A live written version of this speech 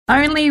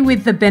Only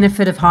with the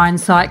benefit of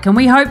hindsight can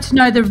we hope to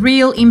know the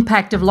real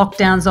impact of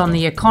lockdowns on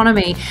the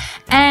economy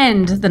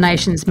and the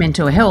nation's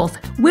mental health.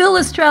 Will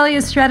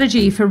Australia's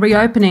strategy for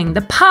reopening,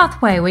 the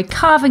pathway we're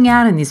carving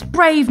out in this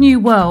brave new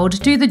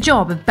world, do the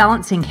job of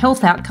balancing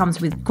health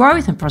outcomes with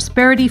growth and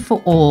prosperity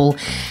for all?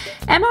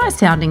 Am I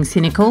sounding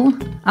cynical?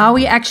 Are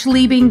we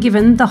actually being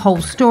given the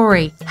whole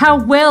story?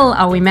 How well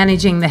are we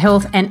managing the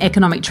health and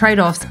economic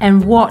trade-offs,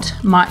 and what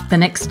might the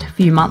next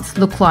few months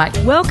look like?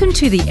 Welcome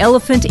to The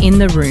Elephant in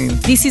the Room.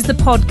 This is the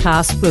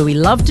podcast where we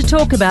love to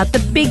talk about the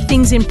big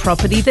things in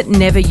property that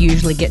never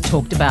usually get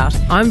talked about.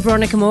 I'm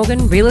Veronica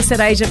Morgan, real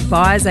estate agent,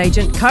 buyer's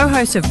agent,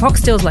 co-host of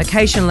Foxtel's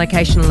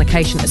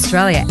Location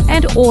Australia,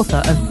 and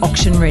author of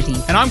Auction Ready.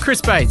 And I'm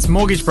Chris Bates,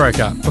 mortgage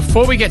broker.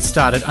 Before we get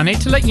started, I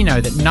need to let you know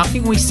that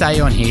nothing we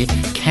say on here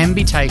can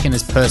be taken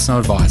as personal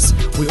advice.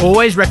 We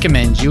always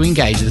recommend you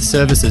engage the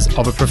services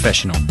of a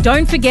professional.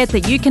 Don't forget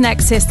that you can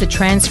access the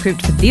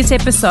transcript for this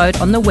episode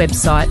on the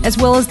website, as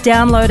well as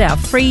download our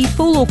free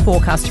full or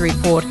forecaster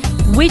report,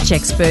 Which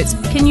Experts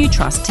Can You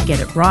Trust to Get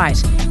It Right?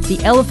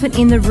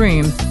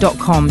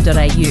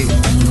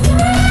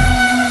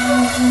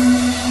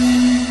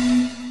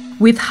 theelephantintheroom.com.au.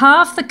 With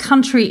half the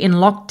country in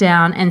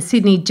lockdown and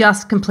Sydney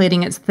just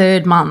completing its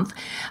third month,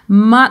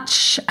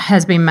 much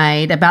has been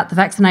made about the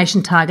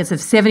vaccination targets of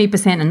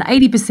 70% and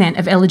 80%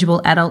 of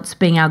eligible adults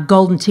being our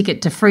golden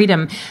ticket to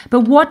freedom.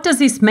 But what does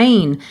this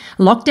mean?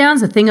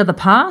 Lockdown's a thing of the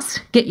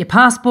past? Get your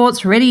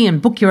passports ready and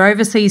book your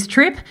overseas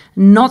trip?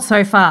 Not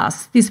so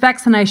fast. This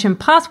vaccination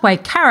pathway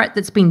carrot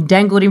that's been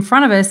dangled in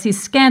front of us is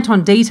scant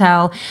on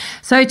detail.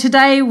 So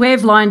today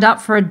we've lined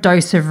up for a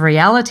dose of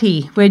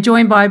reality. We're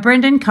joined by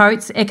Brendan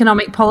Coates,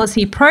 Economic Policy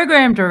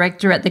Program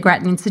Director at the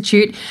Grattan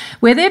Institute,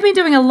 where they've been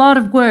doing a lot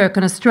of work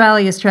on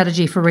Australia's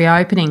strategy for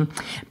reopening.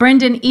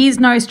 Brendan is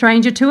no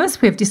stranger to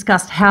us. We've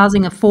discussed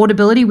housing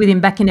affordability with him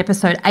back in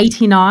episode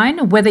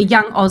 89, whether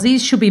young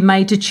Aussies should be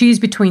made to choose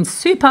between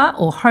super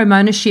or home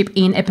ownership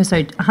in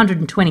episode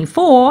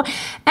 124,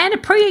 and a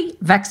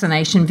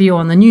pre-vaccination view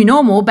on the new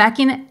normal back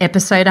in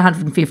episode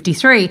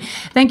 153.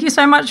 Thank you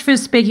so much for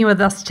speaking with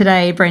us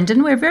today,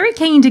 Brendan. We're very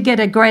keen to get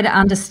a greater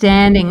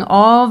understanding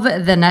of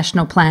the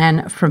national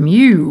plan from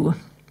you.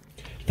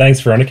 Thanks,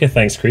 Veronica.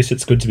 Thanks, Chris.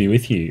 It's good to be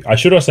with you. I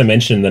should also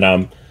mention that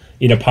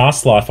in a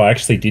past life, I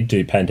actually did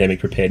do pandemic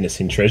preparedness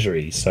in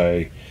Treasury.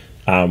 So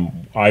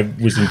I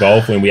was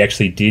involved when we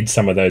actually did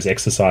some of those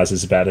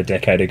exercises about a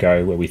decade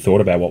ago where we thought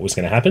about what was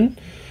going to happen.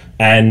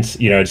 And,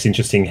 it's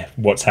interesting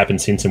what's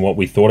happened since and what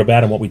we thought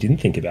about and what we didn't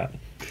think about.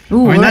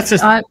 Ooh,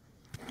 I'd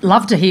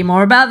love to hear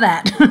more about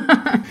that.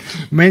 I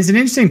mean, it's an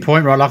interesting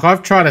point, right? Like,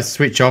 I've tried to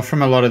switch off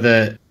from a lot of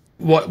the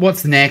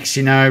what's next,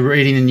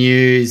 reading the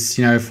news,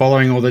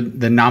 following all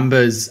the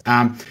numbers,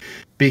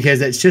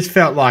 because it's just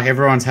felt like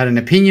everyone's had an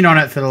opinion on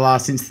it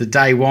since the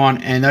day one,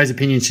 and those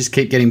opinions just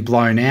keep getting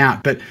blown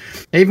out. But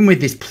even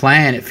with this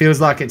plan, it feels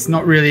like it's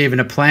not really even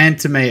a plan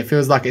to me. It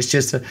feels like it's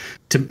just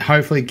to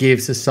hopefully give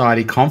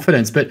society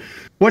confidence. But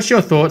what's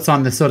your thoughts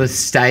on the sort of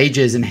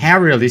stages, and how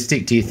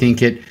realistic do you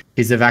think it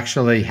is of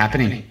actually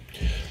happening?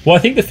 Well, I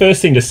think the first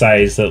thing to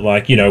say is that,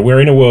 we're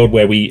in a world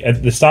where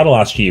at the start of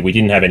last year, we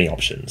didn't have any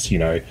options.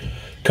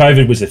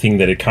 COVID was a thing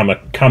that had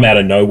come out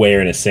of nowhere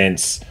in a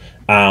sense.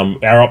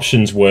 Our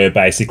options were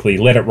basically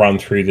let it run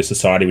through the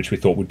society, which we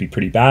thought would be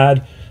pretty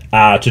bad,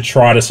 to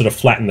try to sort of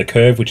flatten the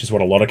curve, which is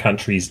what a lot of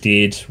countries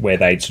did, where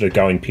they'd sort of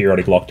go in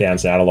periodic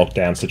lockdowns and out of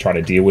lockdowns to try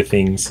to deal with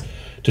things,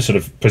 to sort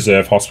of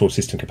preserve hospital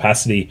system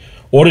capacity,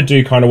 or to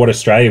do kind of what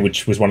Australia,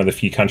 which was one of the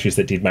few countries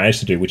that did manage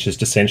to do, which is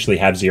to essentially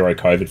have zero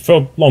COVID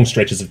for long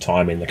stretches of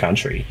time in the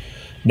country.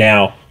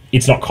 Now,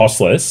 it's not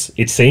costless.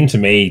 It seemed to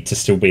me to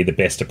still be the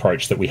best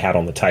approach that we had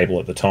on the table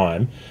at the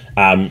time.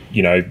 By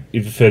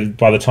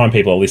the time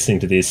people are listening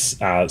to this,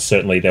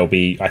 certainly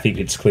I think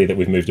it's clear that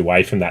we've moved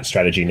away from that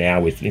strategy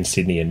now in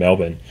Sydney and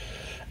Melbourne.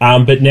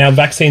 But now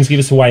vaccines give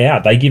us a way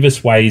out. They give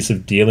us ways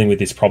of dealing with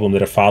this problem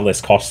that are far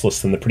less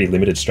costless than the pretty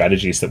limited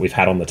strategies that we've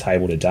had on the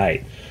table to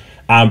date.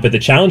 But the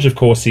challenge, of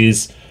course,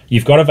 is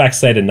you've got to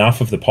vaccinate enough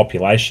of the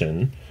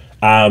population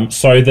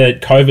so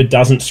that COVID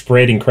doesn't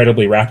spread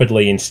incredibly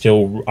rapidly and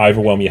still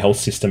overwhelm your health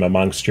system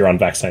amongst your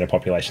unvaccinated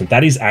population.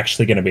 That is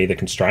actually going to be the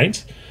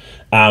constraint.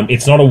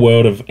 It's not a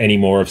world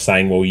anymore of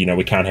saying, well,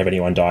 we can't have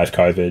anyone die of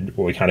COVID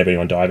or we can't have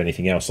anyone die of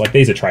anything else.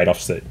 These are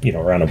trade-offs that,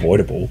 are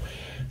unavoidable.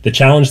 The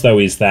challenge, though,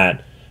 is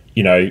that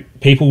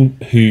people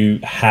who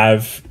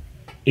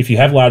if you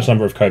have a large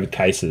number of COVID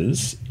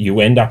cases,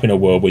 you end up in a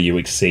world where you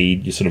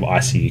exceed your sort of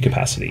ICU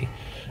capacity.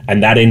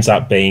 And that ends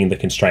up being the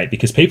constraint,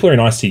 because people are in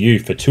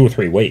ICU for 2 or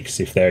 3 weeks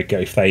if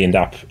they end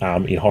up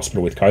in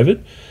hospital with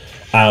COVID.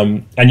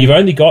 And you've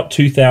only got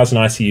 2,000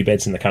 ICU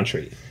beds in the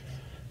country.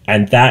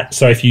 And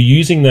so if you're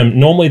using them,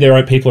 normally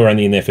people are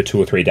only in there for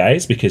 2 or 3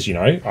 days because,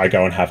 I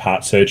go and have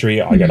heart surgery.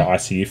 I go to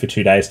ICU for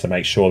 2 days to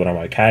make sure that I'm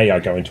okay.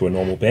 I go into a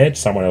normal bed.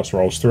 Someone else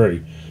rolls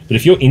through. But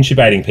if you're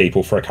intubating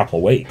people for a couple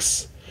of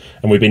weeks,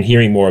 and we've been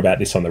hearing more about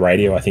this on the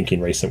radio, I think,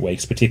 in recent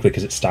weeks, particularly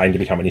because it's starting to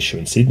become an issue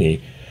in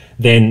Sydney,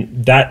 then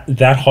that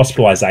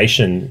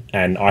hospitalisation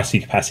and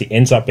ICU capacity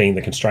ends up being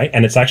the constraint,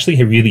 and it's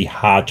actually really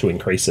hard to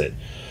increase it.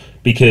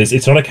 because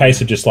it's not a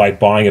case of just like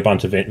buying a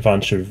bunch of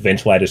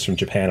ventilators from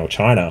Japan or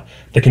China.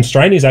 The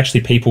constraint is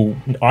actually people.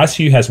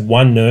 ICU has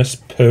one nurse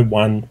per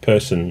one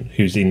person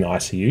who's in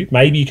ICU.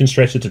 Maybe you can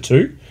stretch it to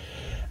two.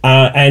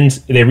 And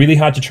they're really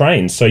hard to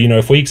train. So,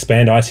 if we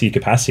expand ICU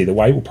capacity, the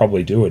way we'll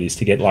probably do it is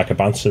to get like a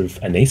bunch of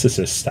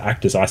anaesthetists to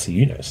act as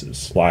ICU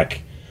nurses.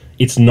 Like,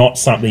 it's not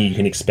something you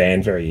can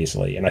expand very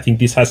easily. And I think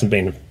this hasn't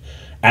been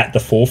at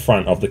the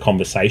forefront of the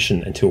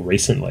conversation until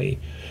recently,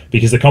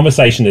 because the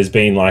conversation has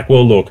been like,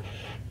 well, look,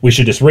 we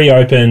should just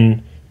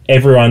reopen.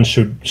 Everyone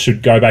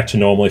should go back to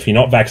normal. If you're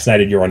not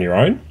vaccinated, you're on your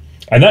own.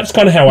 And that's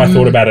kind of how I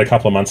thought about it a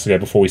couple of months ago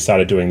before we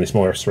started doing this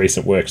more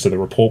recent work. So the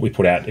report we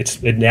put out,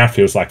 it now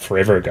feels like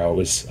forever ago. It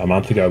was a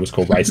month ago. It was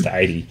called Race to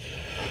 80.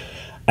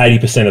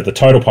 80% of the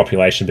total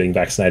population being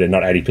vaccinated,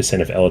 not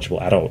 80% of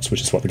eligible adults, which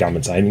is what the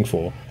government's aiming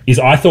for. Is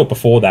I thought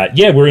before that,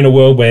 yeah, we're in a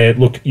world where,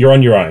 look, you're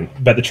on your own.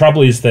 But the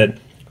trouble is that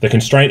the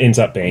constraint ends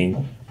up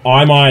being,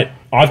 I've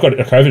got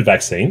a COVID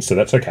vaccine, so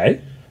that's okay.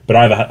 But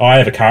I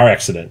have a car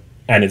accident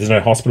and there's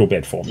no hospital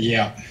bed for me.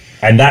 Yeah.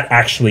 And that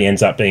actually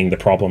ends up being the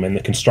problem and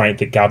the constraint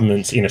that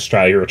governments in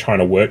Australia are trying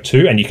to work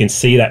to. And you can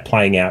see that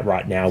playing out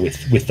right now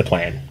with the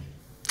plan.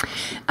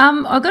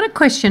 I've got a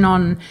question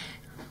on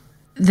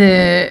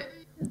the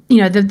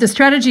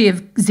strategy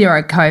of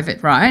zero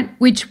COVID, right,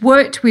 which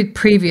worked with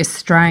previous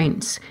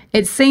strains.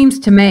 It seems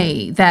to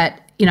me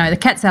that, the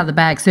cat's out of the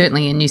bag,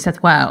 certainly in New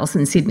South Wales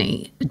and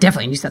Sydney,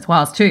 definitely New South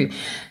Wales too.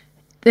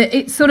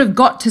 It sort of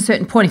got to a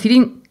certain point. If you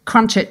didn't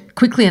crunch it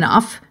quickly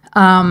enough,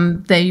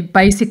 they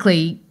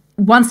basically...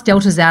 Once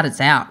Delta's out, it's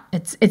out.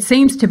 It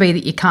seems to be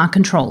that you can't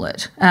control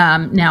it.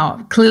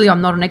 Now, clearly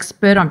I'm not an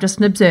expert, I'm just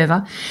an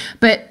observer.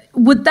 But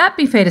would that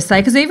be fair to say?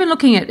 Because even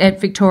looking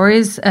at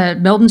Victoria's,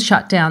 Melbourne's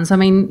shutdowns, I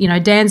mean,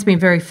 Dan's been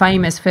very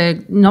famous for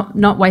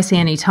not wasting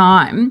any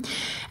time.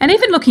 And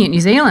even looking at New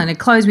Zealand, it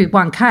closed with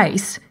one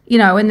case,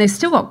 and they've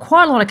still got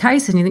quite a lot of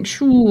cases. And you think,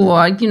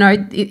 sure,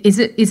 is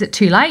it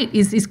too late?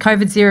 Is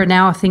COVID zero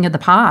now a thing of the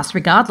past,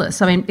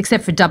 regardless? I mean,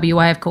 except for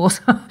WA, of course.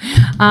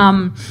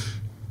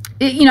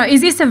 Is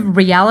this a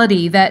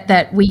reality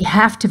that we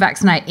have to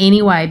vaccinate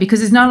anyway because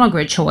there's no longer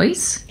a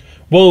choice?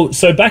 Well,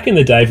 so back in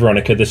the day,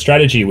 Veronica, the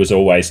strategy was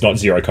always not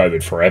zero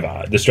COVID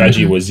forever. The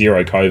strategy was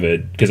zero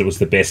COVID because it was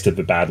the best of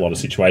a bad lot of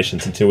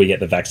situations until we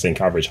get the vaccine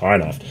coverage high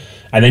enough.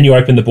 And then you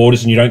open the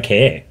borders and you don't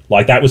care.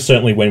 Like, that was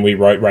certainly when we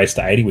wrote Race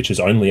to 80, which was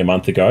only a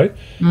month ago.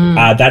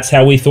 That's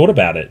how we thought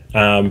about it.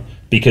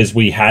 Because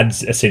we had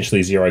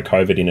essentially zero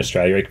COVID in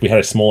Australia. We had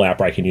a small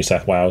outbreak in New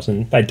South Wales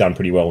and they'd done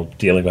pretty well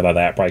dealing with other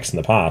outbreaks in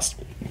the past.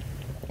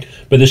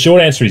 But the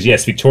short answer is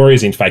yes.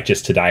 Victoria's, in fact,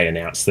 just today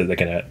announced that they're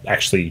going to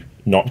actually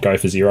not go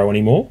for zero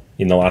anymore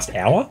in the last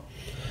hour,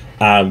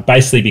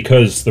 basically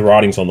because the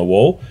writing's on the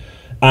wall.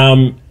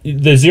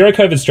 The zero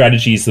COVID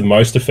strategy is the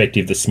most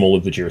effective the smaller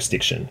the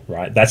jurisdiction,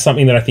 right? That's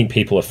something that I think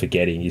people are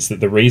forgetting, is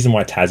that the reason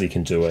why Tassie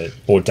can do it,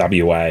 or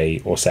WA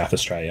or South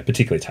Australia,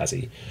 particularly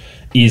Tassie,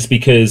 is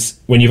because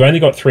when you've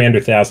only got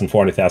 300,000,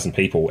 400,000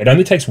 people, it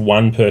only takes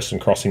one person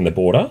crossing the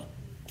border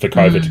for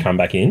COVID to come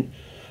back in.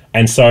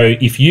 And so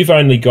if you've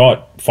only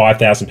got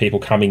 5,000 people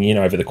coming in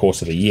over the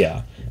course of a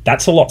year,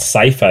 that's a lot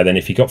safer than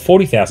if you've got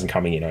 40,000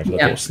 coming in over the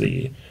course of the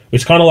year.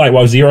 It's kind of like,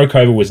 well, zero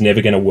COVID was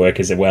never going to work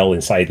as well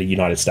in, say, the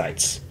United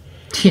States.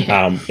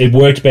 It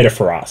worked better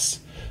for us.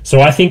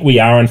 So I think we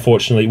are,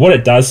 unfortunately, what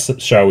it does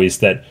show is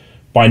that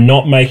by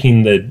not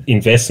making the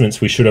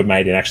investments we should have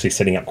made in actually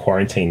setting up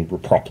quarantine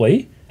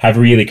properly, have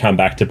really come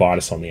back to bite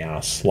us on the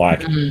ass.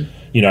 Like,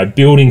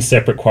 building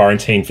separate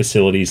quarantine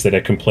facilities that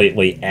are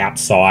completely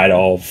outside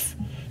of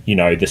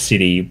the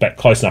city, but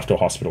close enough to a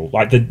hospital.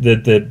 Like the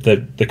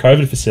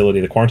COVID facility,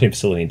 the quarantine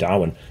facility in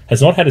Darwin,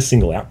 has not had a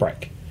single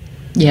outbreak.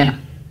 Yeah.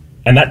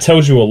 And that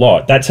tells you a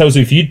lot. That tells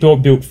you if you'd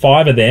built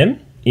 5 of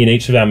them in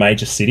each of our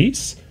major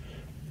cities,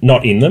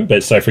 not in them,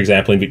 but so, for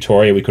example, in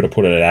Victoria, we could have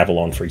put it at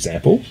Avalon, for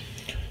example.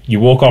 You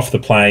walk off the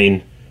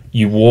plane,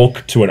 you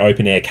walk to an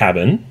open-air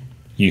cabin,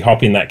 you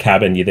hop in that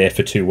cabin, you're there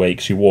for 2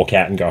 weeks, you walk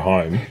out and go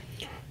home,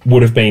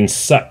 would have been,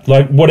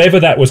 whatever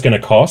that was going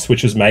to cost,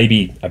 which was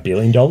maybe $1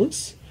 billion,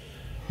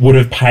 would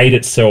have paid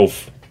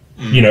itself,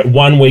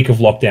 1 week of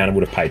lockdown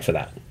would have paid for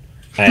that.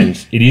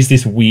 And it is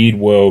this weird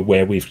world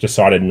where we've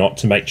decided not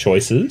to make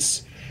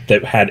choices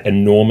that had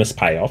enormous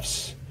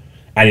payoffs.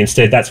 And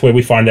instead, that's where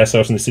we find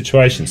ourselves in the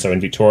situation. So in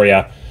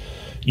Victoria,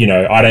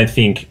 I don't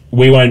think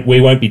we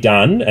won't be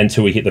done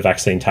until we hit the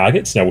vaccine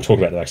targets. Now, we'll talk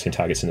about the vaccine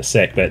targets in a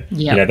sec, but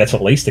that's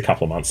at least a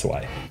couple of months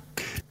away.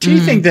 Do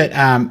you think that,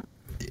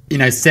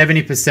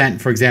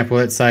 70%, for example,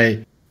 let's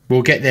say,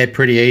 we'll get there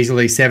pretty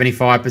easily,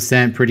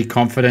 75%, pretty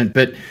confident,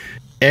 but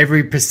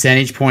every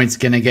percentage point's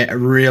going to get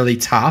really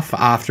tough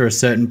after a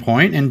certain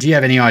point? And do you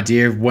have any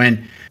idea of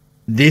when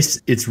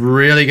it's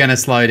really going to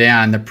slow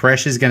down, the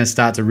pressure's going to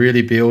start to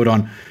really build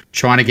on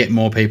trying to get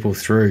more people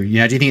through? Do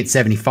you think it's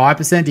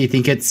 75%? Do you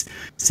think it's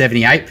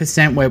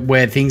 78%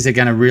 where things are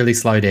going to really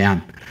slow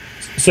down?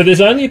 So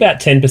there's only about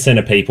 10%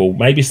 of people,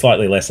 maybe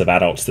slightly less of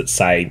adults, that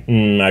say,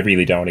 I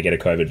really don't want to get a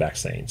COVID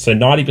vaccine. So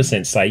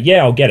 90% say,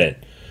 yeah, I'll get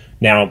it.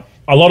 Now,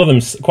 a lot of them,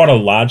 quite a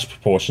large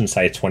proportion,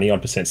 say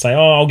 20-odd%, say,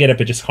 oh, I'll get it,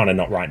 but just kind of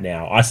not right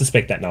now. I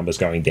suspect that number's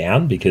going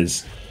down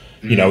because,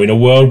 you know, in a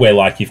world where,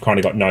 like, you've kind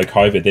of got no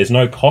COVID, there's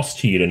no cost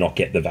to you to not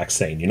get the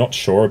vaccine. You're not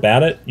sure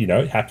about it. You know,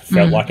 it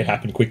felt like it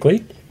happened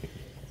quickly.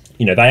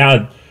 You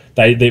know,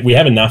 we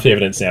have enough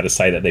evidence now to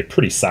say that they're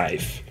pretty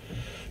safe,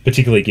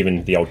 particularly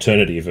given the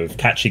alternative of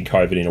catching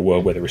COVID in a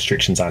world where the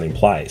restrictions aren't in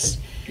place.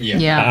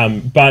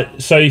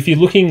 But so if you're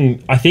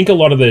looking, I think a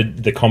lot of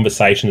the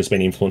conversation has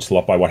been influenced a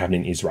lot by what happened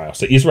in Israel.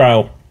 So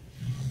Israel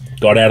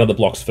got out of the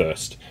blocks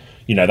first.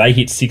 You know, they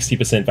hit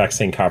 60%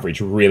 vaccine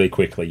coverage really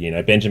quickly. You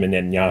know, Benjamin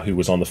Netanyahu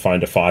was on the phone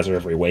to Pfizer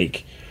every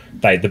week.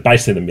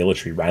 Basically the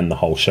military ran the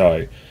whole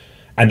show.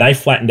 And they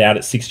flattened out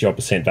at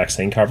 60-odd%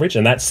 vaccine coverage.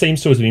 And that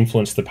seems to have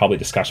influenced the public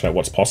discussion about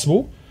what's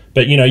possible.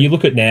 But, you know, you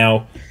look at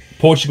now,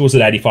 Portugal's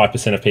at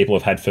 85% of people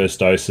have had first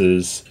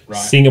doses. Right.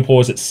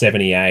 Singapore's at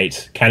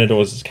 78.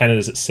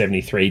 Canada's at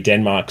 73.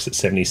 Denmark's at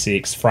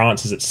 76.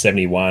 France is at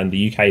 71.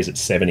 The UK is at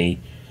 70.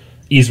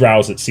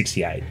 Israel's at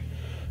 68.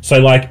 So,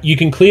 like, you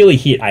can clearly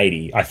hit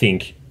 80, I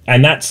think.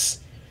 And that's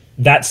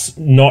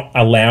not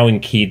allowing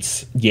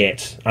kids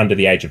yet under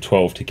the age of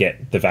 12 to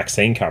get the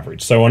vaccine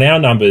coverage. So on our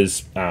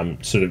numbers,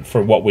 sort of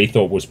for what we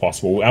thought was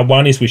possible, our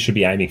one is we should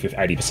be aiming for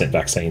 80%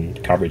 vaccine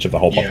coverage of the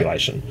whole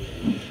population.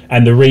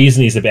 And the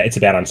reason is it's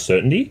about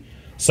uncertainty.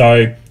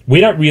 So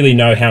we don't really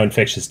know how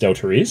infectious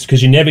Delta is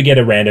because you never get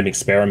a random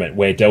experiment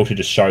where Delta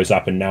just shows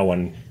up and no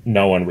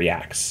one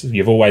reacts.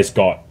 You've always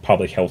got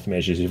public health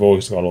measures. You've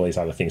always got all these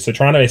other things. So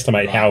trying to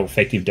estimate how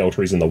effective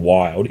Delta is in the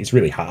wild is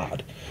really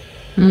hard.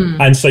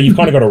 And so you've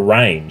kind of got a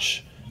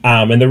range.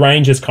 And the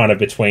range is kind of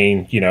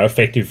between, you know,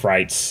 effective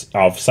rates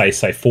of, say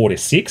 4 to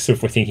 6. So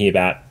if we're thinking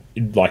about,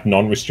 like,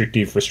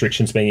 non-restrictive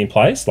restrictions being in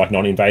place, like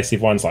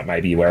non-invasive ones, like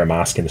maybe you wear a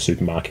mask in the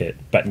supermarket,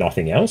 but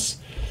nothing else.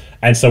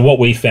 And so what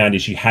we found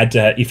is you had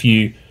to, if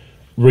you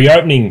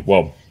reopening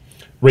or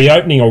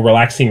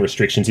relaxing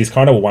restrictions is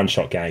kind of a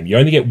one-shot game. You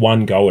only get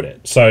one go at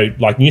it. So,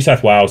 like, New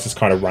South Wales has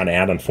kind of run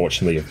out,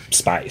 unfortunately, of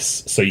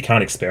space. So you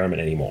can't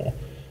experiment anymore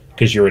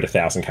because you're at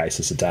 1,000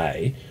 cases a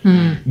day.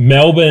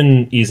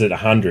 Melbourne is at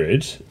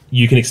 100.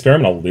 You can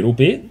experiment a little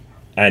bit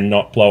and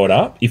not blow it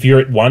up. If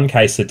you're at 1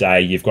 case a day,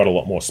 you've got a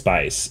lot more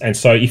space. And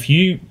so if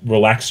you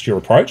relaxed your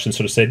approach and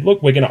sort of said,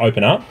 look, we're going to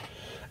open up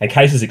and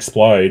cases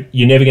explode,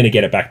 you're never going to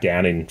get it back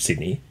down in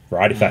Sydney,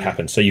 right, if that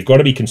happens. So you've got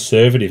to be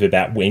conservative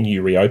about when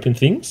you reopen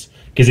things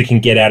because it can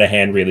get out of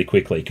hand really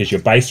quickly because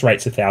your base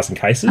rate's 1,000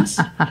 cases.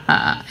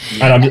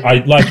 And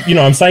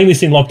I'm saying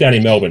this in lockdown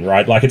in Melbourne,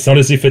 right? Like, it's not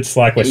as if it's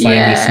like we're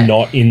saying this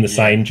not in the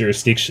same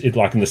jurisdiction,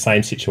 like in the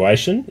same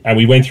situation. And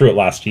we went through it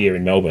last year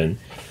in Melbourne.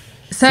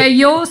 So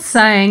you're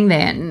saying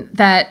then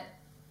that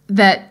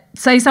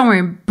say somewhere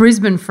in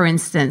Brisbane, for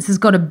instance, has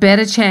got a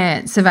better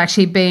chance of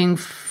actually being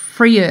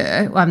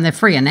freer. Well, they're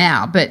freer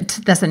now, but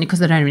that's only because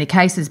they don't have any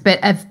cases, but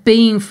of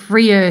being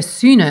freer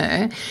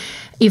sooner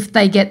if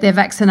they get their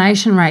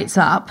vaccination rates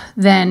up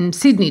than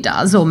Sydney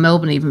does, or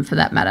Melbourne even for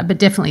that matter, but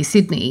definitely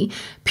Sydney,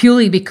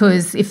 purely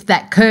because if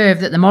that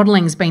curve that the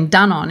modelling's been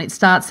done on, it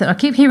starts at, I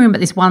keep hearing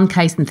about this 1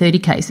 case and 30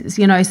 cases,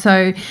 you know,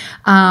 so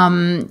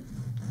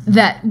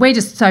that we're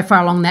just so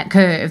far along that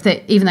curve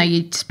that even though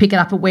you just pick it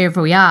up at wherever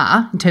we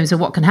are in terms of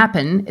what can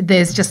happen,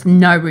 there's just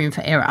no room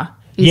for error.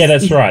 Yeah,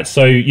 that's right.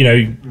 So, you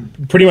know,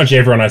 pretty much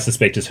everyone, I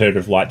suspect, has heard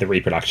of, like, the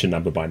reproduction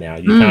number by now.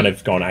 You can't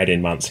have gone 18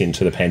 months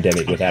into the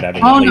pandemic without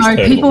having at least heard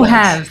of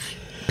it.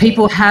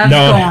 People have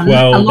gone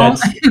along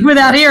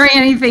without hearing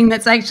anything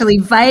that's actually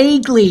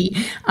vaguely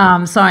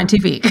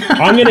scientific.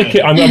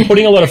 I'm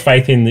putting a lot of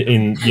faith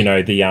in you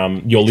know,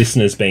 the your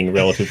listeners being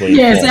relatively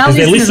informed, because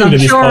they're listening to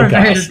this podcast.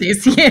 Have heard of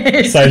this.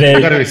 Yes. So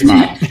they're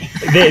smart.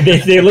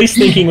 they're at least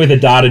thinking with a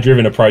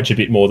data-driven approach a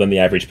bit more than the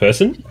average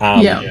person.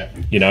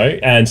 You know,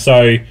 and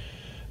so,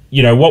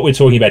 you know, what we're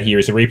talking about here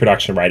is a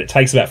reproduction rate. It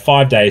takes about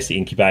 5 days to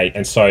incubate.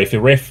 And so if the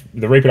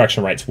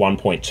reproduction rate's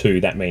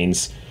 1.2, that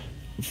means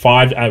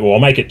I'll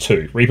make it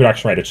 2.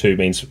 Reproduction rate of 2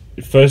 means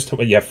first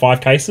you have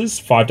 5 cases,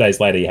 5 days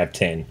later you have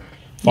 10.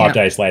 5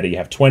 days later you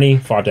have 20,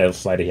 5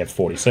 days later you have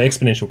 40. So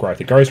exponential growth,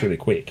 it goes really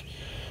quick.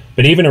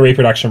 But even a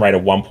reproduction rate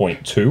of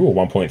 1.2 or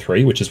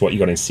 1.3, which is what you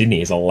got in Sydney,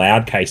 has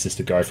allowed cases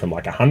to go from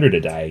like 100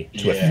 a day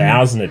to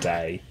 1,000 a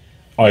day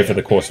over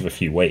the course of a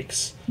few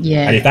weeks.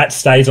 And if that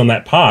stays on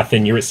that path,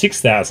 then you're at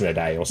 6,000 a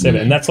day or 7.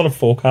 And that's not a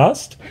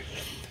forecast.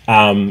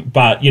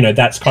 But, you know,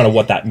 that's kind of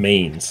what that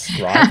means,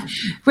 right?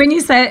 When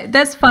you say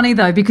that's funny,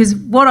 though, because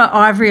what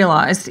I've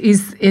realised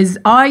is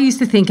I used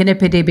to think an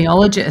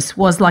epidemiologist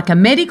was like a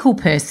medical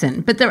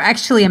person, but they're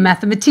actually a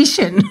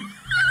mathematician.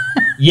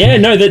 Yeah,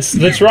 no,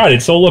 that's right.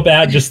 It's all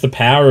about just the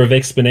power of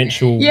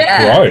exponential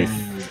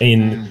growth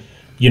in...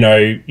 You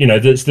know,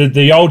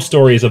 the old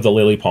story is of the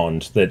lily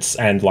pond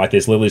and like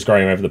there's lilies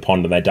growing over the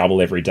pond and they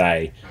double every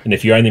day. And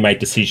if you only make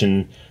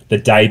decision the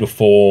day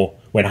before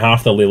when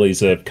half the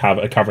lilies are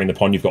covering the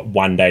pond, you've got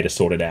 1 day to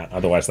sort it out.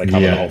 Otherwise, they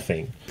cover the whole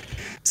thing.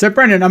 So,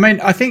 Brendan, I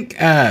mean, I think,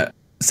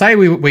 say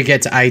we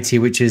get to 80,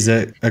 which is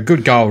a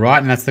good goal, right?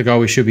 And that's the goal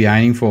we should be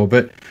aiming for.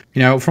 But,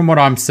 you know, from what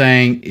I'm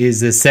seeing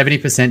is the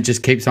 70%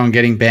 just keeps on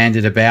getting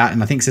banded about.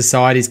 And I think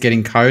society's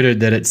getting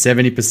coded that at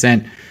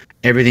 70%,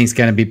 everything's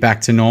going to be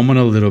back to normal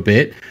a little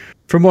bit.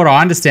 From what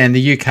I understand,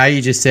 the UK,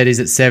 you just said, is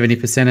at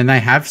 70%, and they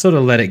have sort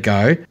of let it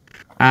go.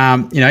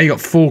 You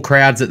got full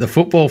crowds at the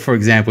football, for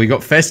example. You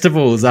got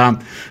festivals.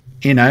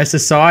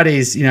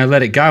 Societies,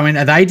 let it go. I mean,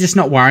 are they just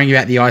not worrying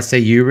about the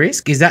ICU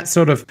risk? Is that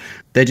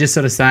they're just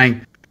sort of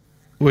saying,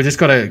 we've just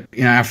got to,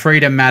 our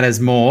freedom matters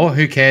more.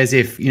 Who cares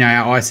if,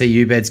 our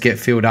ICU beds get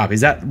filled up?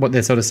 Is that what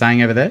they're sort of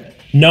saying over there?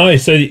 No.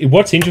 So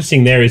what's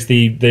interesting there is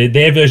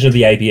their version of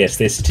the ABS,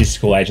 their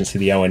statistical agency,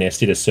 the ONS,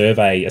 did a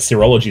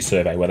serology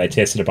survey where they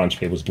tested a bunch of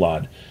people's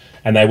blood,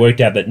 and they worked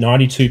out that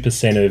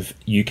 92% of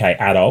UK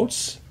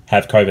adults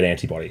have COVID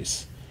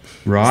antibodies.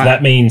 Right. So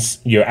that means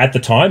at the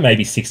time,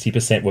 maybe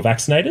 60% were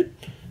vaccinated,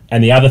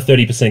 and the other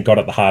 30% got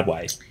it the hard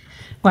way.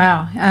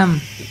 Wow.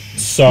 What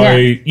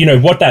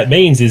that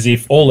means is,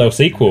 if all else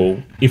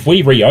equal, if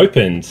we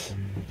reopened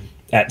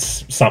at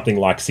something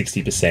like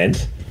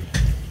 60%,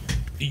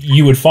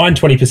 you would find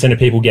 20% of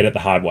people get it the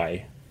hard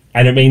way.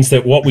 And it means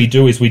that what we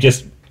do is we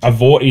just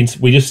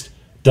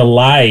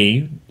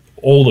delay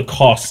all the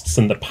costs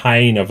and the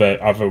pain of an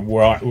out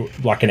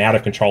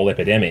of control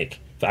epidemic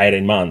for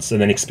 18 months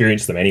and then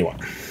experience them anyway.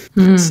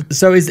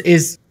 So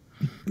is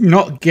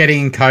not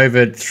getting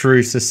COVID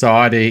through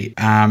society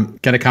going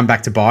to come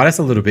back to bite us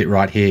a little bit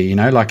right here?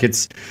 We're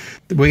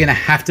going to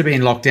have to be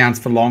in lockdowns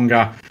for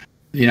longer.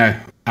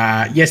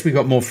 Yes, we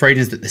got more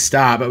freedoms at the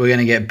start, but we're going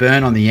to get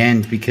burned on the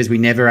end because we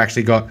never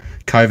actually got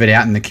COVID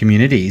out in the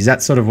community. Is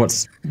that sort of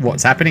what's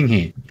happening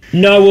here?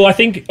 No, well, I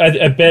think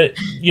a bit,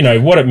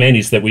 what it meant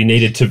is that we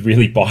needed to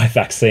really buy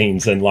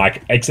vaccines and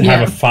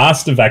have a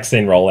faster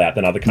vaccine rollout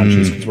than other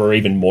countries because we're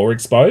even more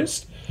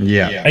exposed.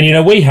 Yeah.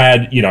 And, we've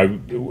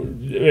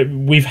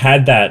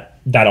had that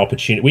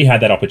opportunity. We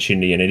had that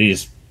opportunity, and it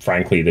is,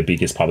 frankly, the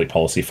biggest public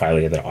policy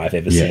failure that I've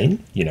ever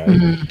seen,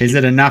 Is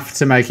it enough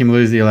to make him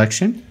lose the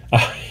election?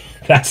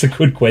 That's a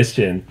good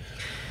question.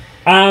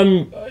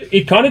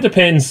 It kind of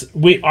depends.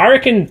 I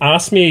reckon,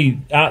 ask me,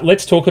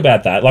 let's talk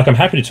about that. I'm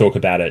happy to talk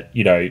about it,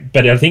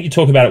 but I think you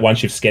talk about it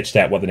once you've sketched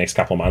out what the next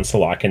couple of months are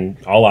like, and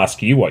I'll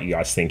ask you what you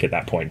guys think at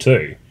that point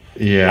too.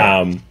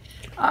 Yeah.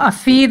 I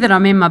fear that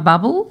I'm in my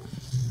bubble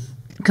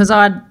because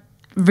I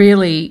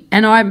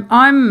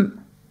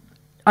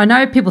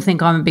know people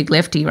think I'm a big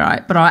lefty,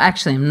 right? But I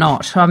actually am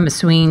not. I'm a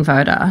swinging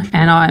voter,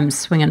 and I'm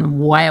swinging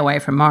way away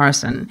from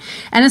Morrison.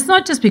 And it's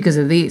not just because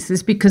of this.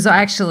 It's because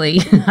I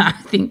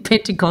think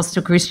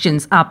Pentecostal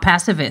Christians are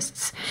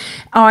pacifists,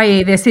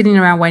 i.e. they're sitting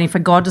around waiting for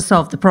God to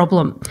solve the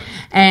problem.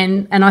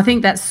 And I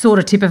think that sort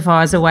of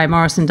typifies the way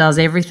Morrison does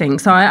everything.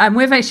 So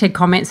we've actually had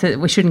comments that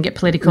we shouldn't get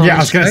political. Yeah, I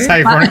was going to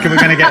say, Veronica, we're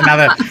going to get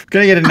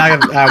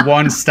another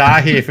 1 star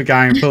here for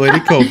going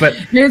political. But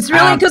it's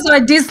really because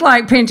I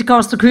dislike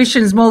Pentecostal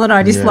Christians more than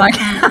I dislike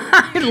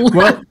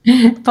but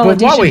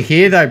while we're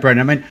here, though,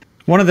 Brendan, I mean,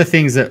 one of the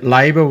things that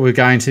Labor were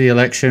going to the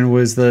election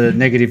was the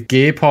negative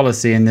gear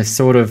policy, and they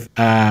sort of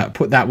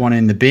put that one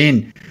in the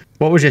bin.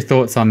 What was your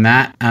thoughts on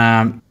that?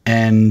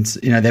 And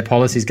their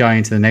policies going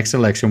into the next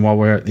election while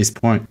we're at this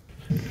point.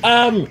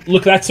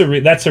 Look, that's a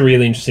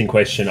really interesting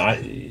question.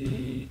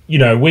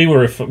 We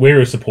were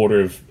a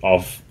supporter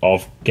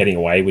of getting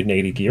away with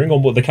negative gearing,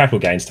 or the capital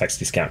gains tax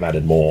discount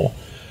mattered more.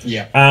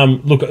 Yeah.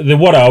 Look,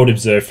 what I would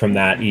observe from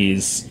that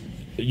is,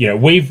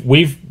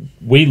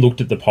 we looked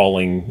at the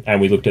polling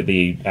and we looked at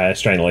the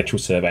Australian Electoral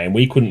Survey, and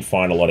we couldn't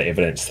find a lot of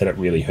evidence that it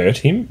really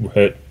hurt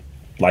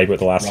Labor at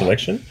the last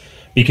election,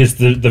 because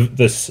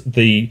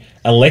the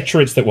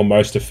electorates that were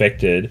most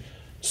affected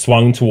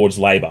swung towards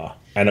Labor,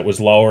 and it was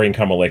lower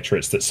income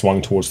electorates that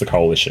swung towards the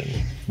coalition,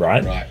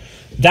 right? Right.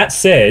 That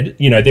said,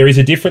 there is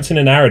a difference in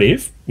a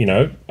narrative.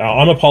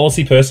 I'm a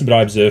policy person, but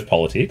I observe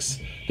politics.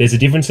 There's a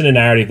difference in a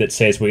narrative that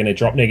says we're going to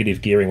drop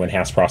negative gearing when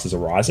house prices are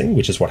rising,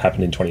 which is what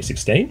happened in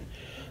 2016.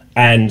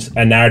 And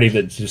a narrative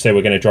that said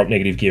we're going to drop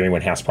negative gearing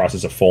when house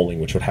prices are falling,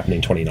 which would happen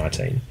in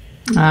 2019.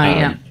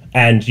 Yeah.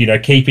 And,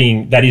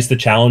 keeping that is the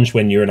challenge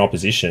when you're in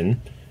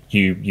opposition.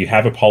 You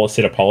have a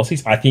set of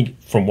policies. I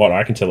think, from what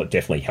I can tell, it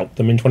definitely helped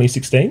them in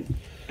 2016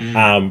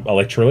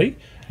 electorally.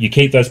 You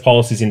keep those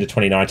policies into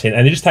 2019,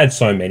 and they just had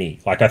so many.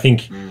 I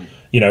think,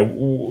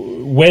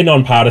 we're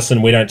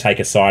nonpartisan. We don't take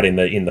a side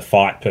in the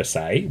fight per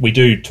se. We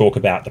do talk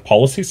about the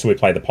policy, so we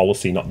play the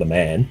policy, not the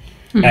man.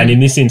 Mm-hmm. And in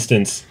this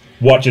instance,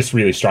 what just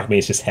really struck me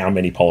is just how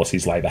many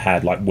policies Labor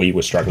had. We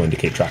were struggling to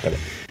keep track of it.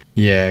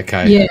 Yeah.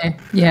 Okay.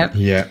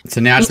 Yeah. So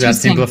now it's about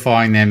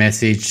simplifying their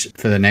message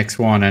for the next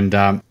one,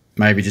 and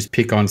maybe just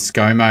pick on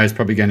ScoMo is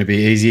probably going to be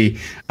easy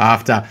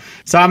after.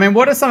 So, I mean,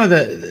 what are some of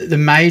the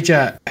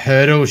major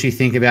hurdles you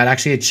think about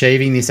actually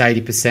achieving this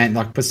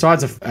 80%?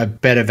 Besides a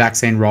better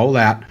vaccine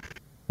rollout,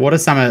 what are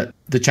some of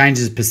the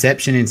changes of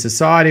perception in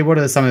society? What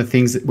are some of the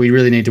things that we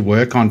really need to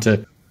work on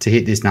to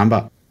hit this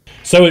number?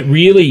 So it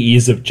really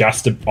is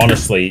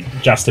honestly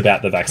just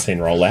about the vaccine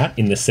rollout,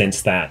 in the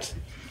sense that,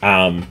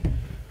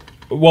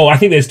 I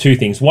think there's two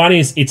things. One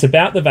is it's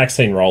about the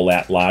vaccine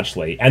rollout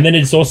largely, and then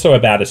it's also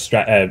about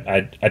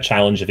a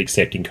challenge of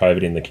accepting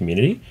COVID in the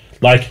community.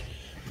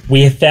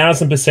 We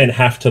 1,000%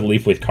 have to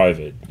live with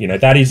COVID.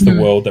 That is the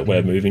world that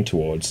we're moving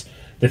towards.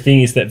 The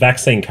thing is that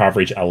vaccine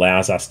coverage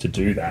allows us to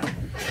do that.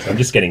 So I'm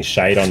just getting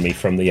shade on me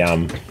from the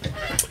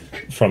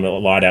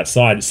light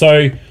outside.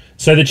 So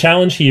the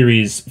challenge here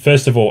is,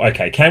 first of all,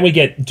 okay,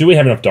 do we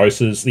have enough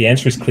doses? The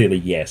answer is clearly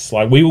yes.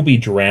 Like, we will be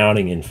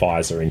drowning in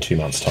Pfizer in 2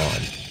 months'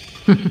 time.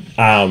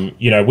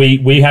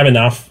 We have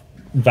enough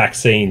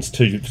vaccines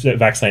to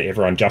vaccinate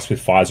everyone just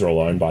with Pfizer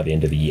alone by the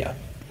end of the year.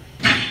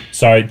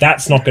 So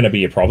that's not going to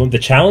be a problem. The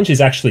challenge is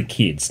actually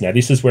kids. Now,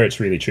 this is where it's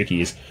really tricky,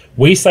 is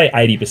we say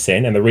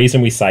 80%, and the reason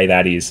we say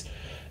that is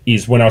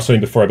when I was talking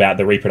before about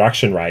the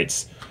reproduction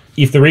rates,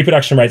 if the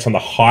reproduction rate's on the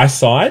high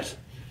side,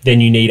 then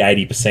you need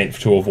 80%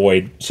 to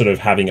avoid sort of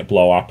having it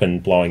blow up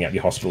and blowing up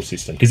your hospital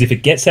system. Because if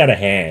it gets out of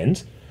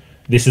hand,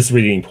 this is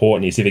really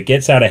important, is if it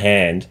gets out of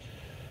hand,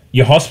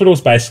 your hospitals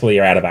basically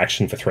are out of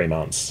action for 3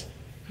 months.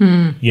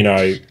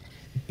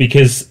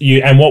 Because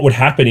what would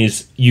happen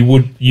is you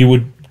would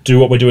do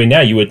what we're doing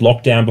now. You would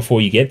lock down before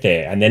you get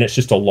there, and then it's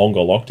just a longer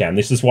lockdown.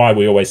 This is why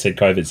we always said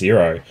COVID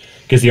zero,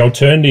 because the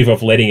alternative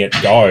of letting it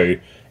go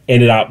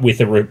ended up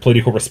with a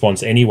political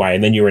response anyway,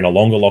 and then you're in a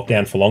longer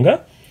lockdown for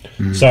longer.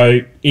 So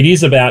it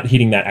is about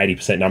hitting that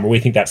 80% number. We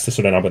think that's the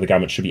sort of number the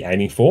government should be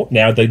aiming for.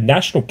 Now, the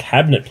National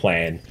Cabinet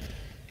Plan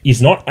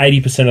is not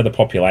 80% of the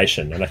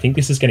population, and I think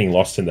this is getting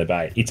lost in the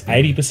debate. It's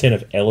 80%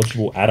 of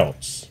eligible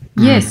adults.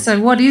 Yes, so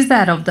what is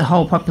that of the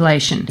whole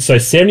population? So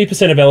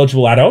 70% of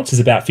eligible adults is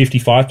about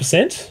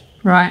 55%.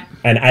 Right.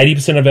 And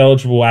 80% of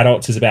eligible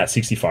adults is about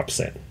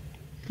 65%.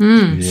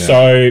 Yeah.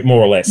 So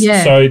more or less.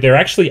 Yeah. So they're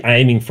actually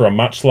aiming for a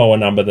much lower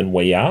number than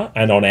we are.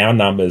 And on our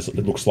numbers,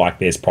 it looks like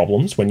there's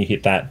problems when you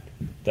hit that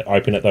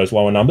open at those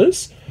lower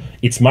numbers.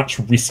 It's much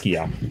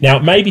riskier. Now,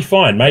 it may be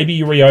fine. Maybe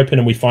you reopen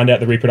and we find out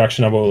the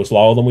reproduction number was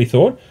lower than we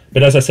thought.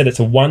 But as I said, it's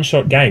a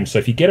one-shot game. So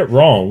if you get it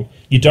wrong,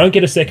 you don't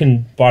get a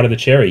second bite of the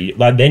cherry.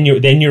 Like then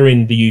you're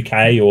in the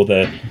UK or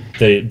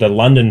the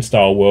London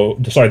style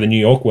world, the New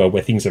York world,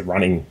 where things are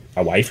running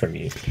away from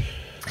you.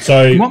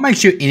 So what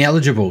makes you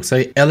ineligible?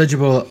 So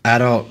eligible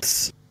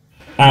adults.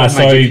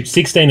 So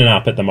 16 and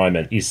up at the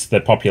moment is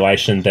the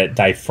population that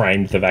they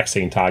framed the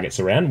vaccine targets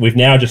around. We've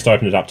now just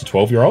opened it up to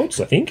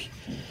 12-year-olds, I think.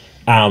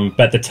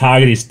 But the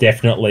target is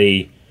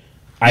definitely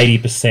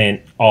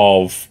 80%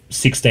 of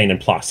 16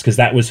 and plus, because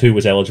that was who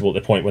was eligible at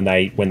the point when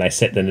they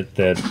set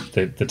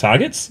the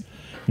targets.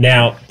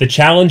 Now, the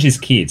challenge is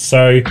kids.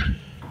 So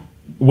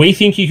we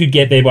think you could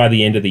get there by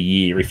the end of the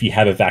year if you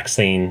have a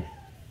vaccine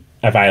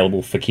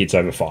available for kids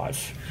over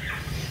 5.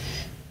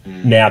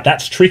 Now,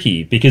 that's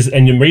tricky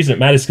and the reason it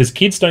matters is because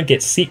kids don't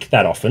get sick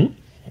that often,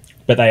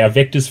 but they are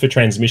vectors for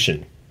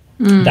transmission.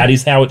 That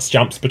is how it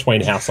jumps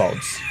between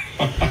households,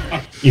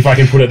 if I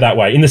can put it that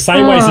way. In the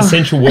same way as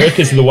essential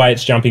workers are the way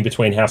it's jumping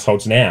between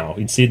households now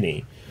in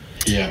Sydney.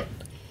 Yeah.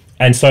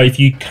 And so if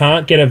you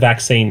can't get a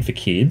vaccine for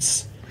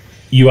kids,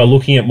 you are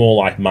looking at more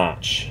like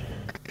March.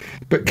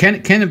 But can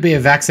it be a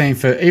vaccine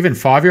for even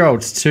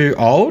 5-year-olds too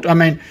old? I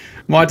mean,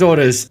 my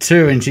daughter's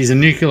 2 and she's a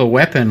nuclear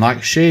weapon. Like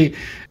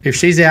if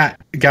she's out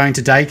going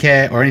to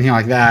daycare or anything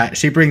like that,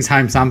 she brings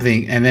home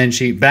something and then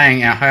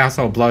our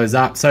household blows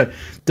up. So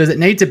does it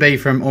need to be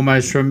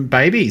from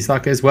babies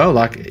as well?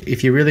 Like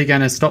if you're really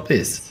going to stop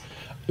this?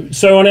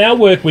 So on our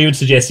work, we would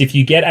suggest if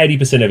you get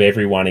 80% of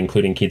everyone,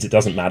 including kids, it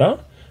doesn't matter.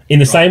 In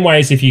the same way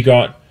as if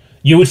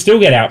you would still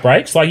get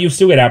outbreaks. Like you'll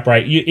still get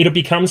it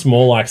becomes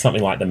more like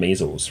something like the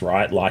measles,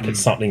 right? Like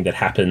it's something that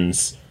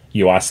happens.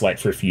 You isolate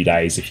for a few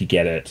days if you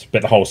get it,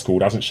 but the whole school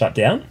doesn't shut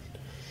down.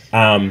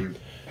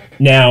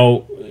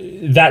 Now,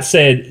 that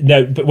said,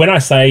 no, but when I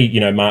say,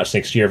 March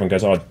next year, everyone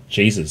goes, oh,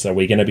 Jesus, are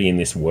we going to be in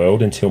this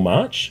world until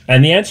March?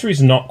 And the answer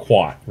is not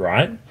quite,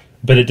 right?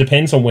 But it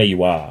depends on where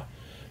you are.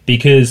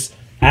 Because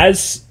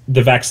as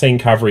the vaccine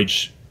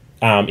coverage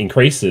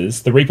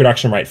increases, the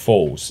reproduction rate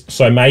falls.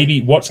 So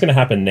maybe what's going to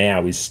happen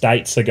now is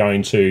states are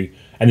going to,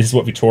 and this is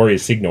what Victoria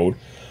has signalled,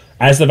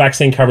 as the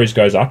vaccine coverage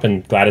goes up,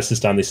 and Gladys has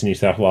done this in New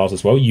South Wales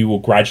as well, you will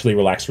gradually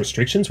relax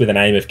restrictions with an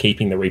aim of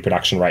keeping the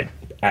reproduction rate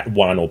at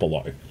 1 or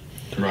below.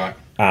 Right.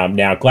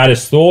 Now,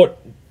 Gladys thought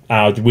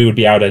we would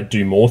be able to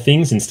do more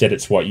things. Instead,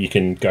 it's what you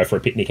can go for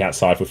a picnic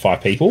outside with 5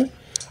 people.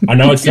 I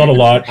know it's not a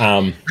lot.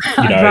 I'd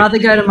rather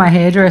go to my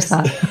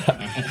hairdresser.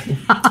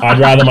 I'd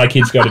rather my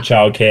kids go to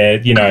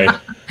childcare,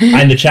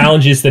 And the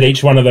challenge is that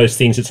each one of those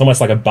things, it's almost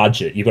like a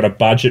budget. You've got a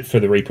budget for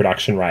the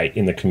reproduction rate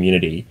in the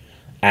community,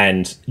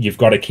 and you've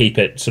got to keep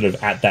it sort of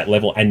at that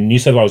level. And New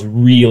South Wales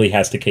really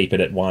has to keep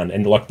it at 1.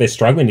 And they're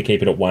struggling to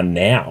keep it at 1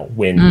 now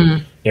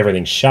when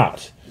everything's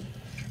shut,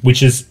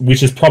 which is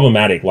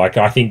problematic.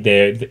 I think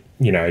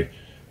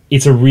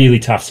it's a really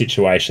tough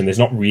situation. There's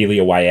not really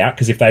a way out,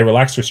 because if they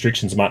relax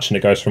restrictions much and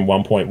it goes from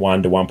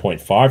 1.1 to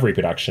 1.5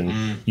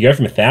 reproduction, you go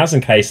from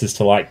 1,000 cases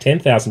to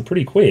 10,000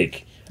 pretty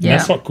quick. And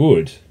that's not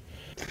good.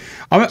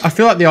 I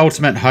feel like the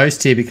ultimate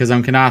host here, because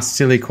I can ask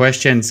silly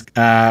questions,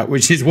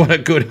 which is what a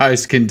good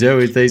host can do.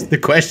 Is the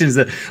questions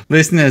that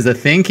listeners are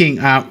thinking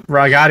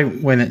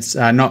regarding when it's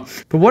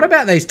not. But what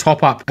about these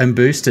top-up and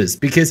boosters?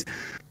 Because,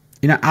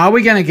 are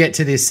we going to get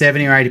to this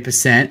 70 or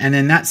 80%, and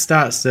then that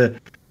starts to,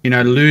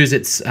 lose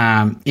its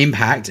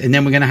impact, and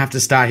then we're going to have to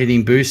start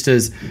hitting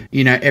boosters,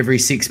 every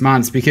 6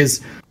 months?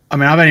 Because I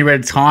mean, I've only read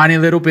a tiny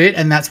little bit,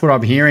 and that's what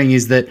I'm hearing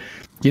is that,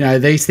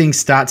 these things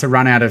start to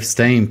run out of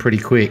steam pretty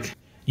quick.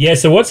 Yeah,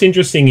 so what's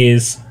interesting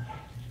is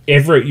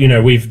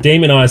we've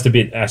demonised a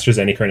bit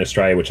AstraZeneca in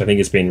Australia, which I think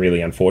has been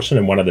really unfortunate,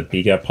 and one of the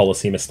bigger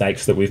policy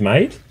mistakes that we've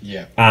made.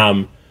 Yeah.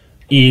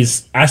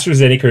 Is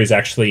AstraZeneca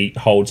actually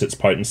holds its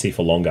potency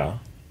for longer.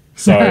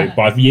 So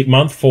by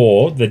month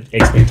 4, the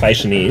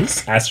expectation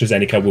is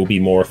AstraZeneca will be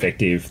more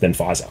effective than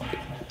Pfizer.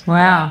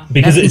 Wow.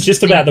 Because it's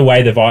just about the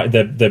way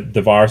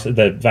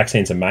the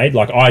vaccines are made.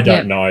 Like, I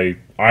don't know.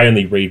 I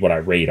only read what I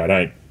read.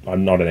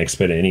 I'm not an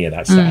expert in any of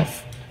that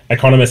stuff.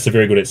 Economists are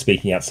very good at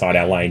speaking outside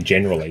our lane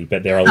generally,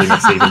 but there are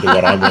limits even to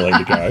what I'm willing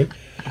to go.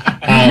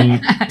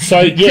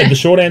 The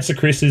short answer,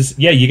 Chris, is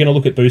you're going to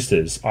look at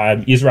boosters.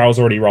 Israel's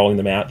already rolling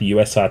them out. The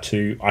US are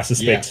too. I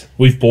suspect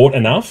we've bought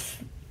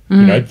enough.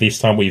 This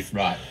time we've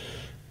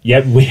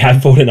we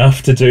have bought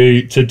enough to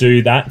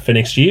do that for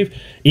next year.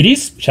 It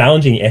is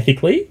challenging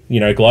ethically,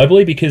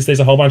 globally, because there's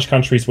a whole bunch of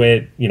countries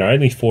where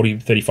only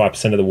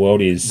 35% of the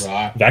world is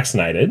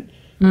vaccinated.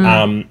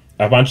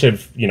 A bunch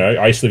of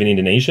I used to live in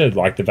Indonesia.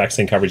 Like, the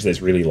vaccine coverage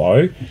there's really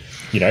low.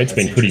 It's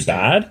been pretty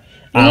bad.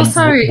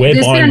 Also,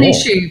 there's been an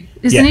issue.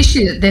 There's an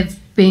issue that they've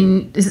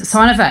been. Is it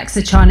Sinovac,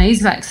 the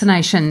Chinese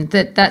vaccination?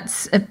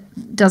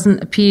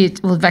 Doesn't appear.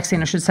 Well, the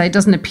vaccine, I should say,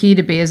 doesn't appear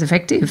to be as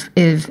effective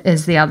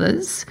as the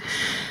others.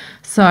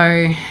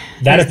 So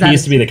that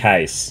appears to be the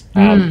case,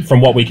 from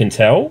what we can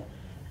tell.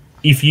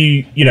 If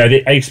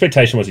the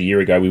expectation was a year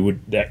ago,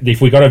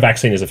 if we got a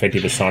vaccine as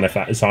effective as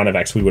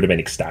Sinovac, we would have been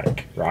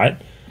ecstatic, right?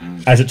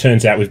 As it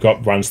turns out, we've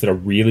got ones that are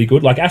really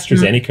good. Like,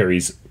 AstraZeneca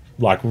is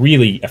like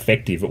really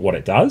effective at what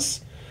it does.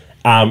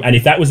 And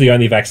if that was the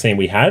only vaccine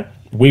we had,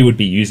 we would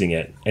be using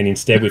it. And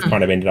instead, we've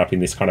kind of ended up in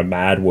this kind of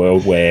mad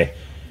world where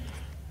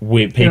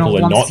people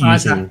are not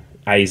using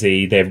AZ.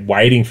 They're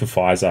waiting for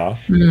Pfizer.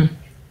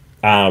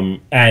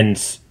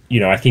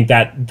 I think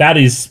that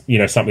is,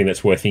 something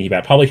that's worth thinking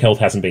about. Public health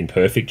hasn't been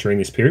perfect during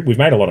this period. We've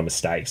made a lot of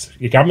mistakes.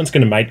 The government's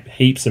going to make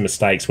heaps of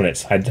mistakes when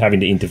it's having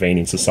to intervene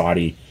in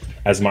society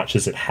as much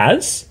as it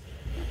has.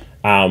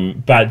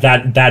 But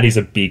that is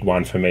a big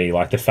one for me.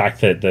 Like, the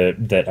fact that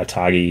that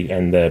ATAGI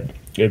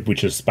and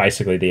which is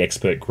basically the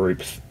expert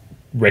group,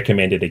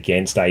 recommended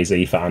against AZ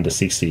for under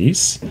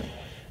 60s.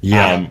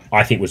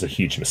 I think was a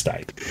huge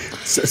mistake.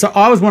 So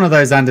I was one of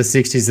those under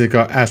 60s that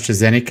got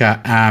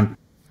AstraZeneca.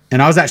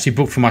 And I was actually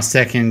booked for my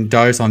second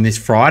dose on this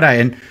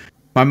Friday. And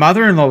my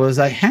mother-in-law was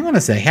like, hang on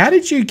a sec, how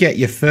did you get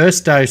your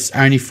first dose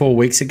only 4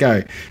 weeks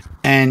ago?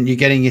 And you're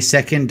getting your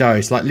second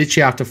dose, like,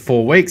 literally after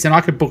 4 weeks. And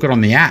I could book it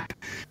on the app.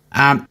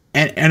 And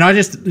I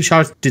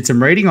did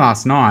some reading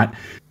last night,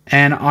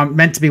 and I'm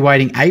meant to be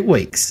waiting 8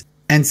 weeks.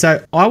 And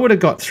so I would have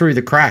got through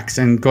the cracks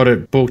and got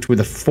it booked with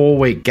a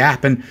 4-week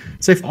gap. And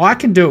so if I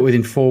can do it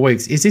within 4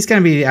 weeks, is this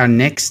going to be our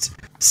next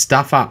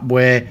stuff up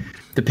where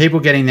the people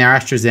getting their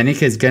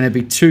AstraZeneca is going to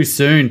be too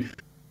soon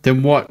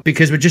than what,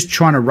 because we're just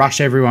trying to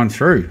rush everyone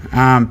through.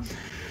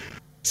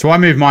 So I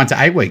moved mine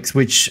to 8 weeks,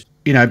 which,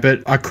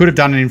 but I could have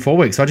done it in 4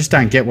 weeks. I just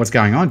don't get what's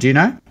going on. Do you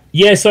know?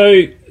 Yeah,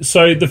 so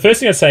the first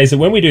thing I'd say is that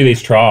when we do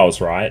these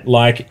trials, right,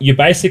 like, you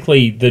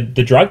basically, the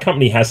drug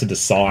company has to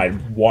decide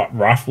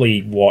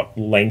roughly what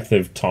length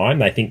of time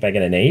they think they're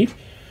going to need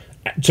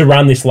to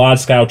run this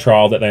large-scale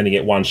trial that they only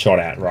get one shot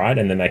at, right,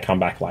 and then they come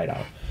back later.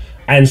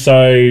 And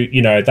so,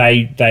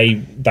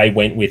 they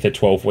went with a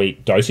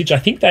 12-week dosage. I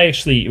think they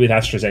actually, with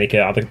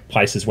AstraZeneca, other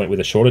places went with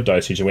a shorter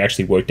dosage, and we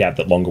actually worked out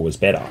that longer was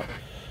better.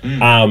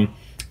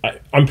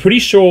 I'm pretty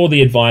sure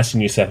the advice in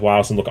New South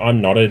Wales, and look,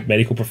 I'm not a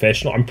medical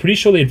professional, I'm pretty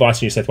sure the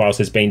advice in New South Wales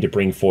has been to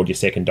bring forward your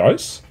second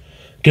dose.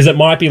 Because it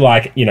might be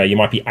like, you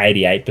might be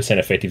 88%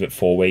 effective at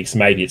 4 weeks,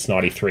 maybe it's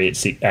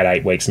 93 at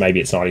 8 weeks,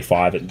 maybe it's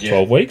 95 at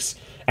 12 weeks.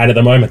 And at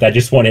the moment, they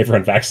just want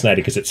everyone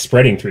vaccinated because it's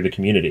spreading through the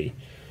community.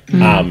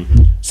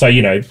 So,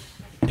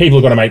 people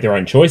have got to make their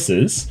own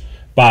choices.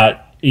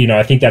 But,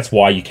 I think that's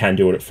why you can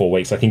do it at 4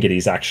 weeks. I think it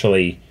is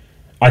actually...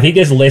 I think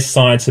there's less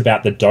science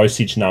about the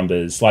dosage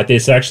numbers. Like,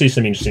 there's actually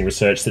some interesting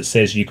research that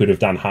says you could have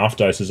done half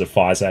doses of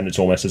Pfizer and it's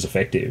almost as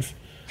effective.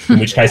 In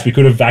which case, we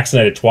could have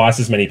vaccinated twice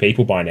as many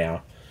people by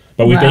now.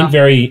 But we've been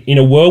in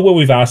a world where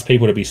we've asked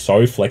people to be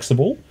so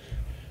flexible,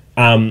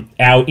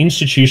 our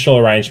institutional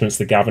arrangements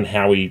that govern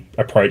how we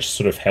approach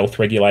sort of health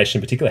regulation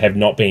in particular have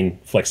not been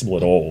flexible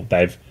at all.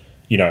 They've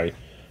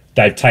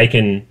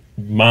taken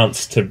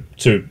months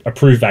to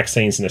approve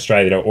vaccines in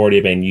Australia that are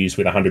already being used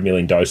with 100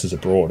 million doses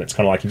abroad. It's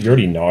kind of like, if you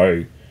already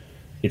know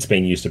it's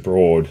being used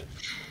abroad.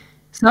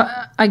 So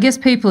I guess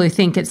people who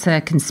think it's a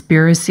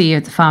conspiracy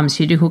of the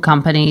pharmaceutical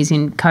companies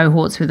in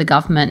cohorts with the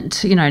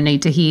government,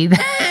 need to hear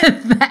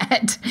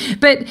that.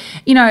 But,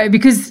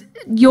 because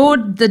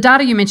the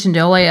data you mentioned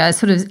earlier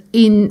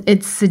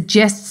it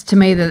suggests to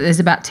me that there's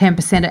about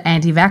 10% of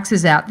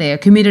anti-vaxxers out there,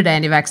 committed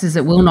anti-vaxxers,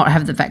 that will not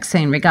have the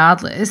vaccine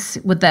regardless.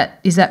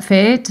 Is that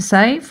fair to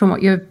say from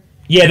what you're...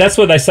 Yeah, that's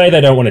what they say. They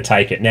don't want to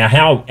take it. Now,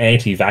 how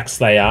anti-vax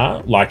they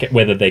are, like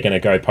whether they're going to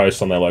go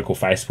post on their local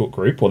Facebook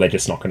group or they're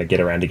just not going to get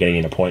around to getting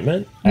an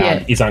appointment,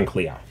 is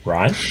unclear,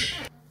 right?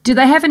 Do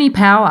they have any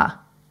power?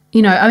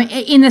 You know, I mean,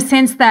 in the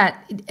sense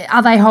that,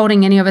 are they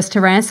holding any of us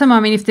to ransom? I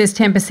mean, if there's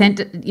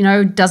 10%, you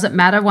know, does it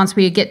matter once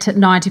we get to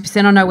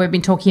 90%? I know we've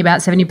been talking about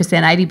 70%,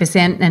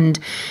 80% and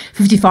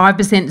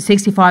 55%,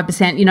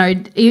 65%. You know,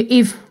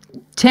 if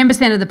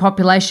 10% of the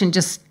population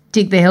just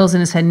dig their heels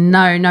in and say,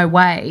 no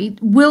way,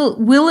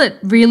 will it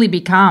really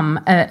become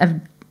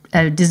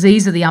a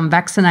disease of the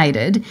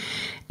unvaccinated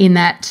in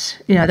that,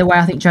 you know, the way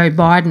I think Joe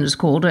Biden has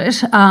called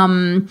it?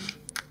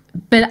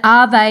 But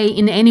are they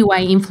in any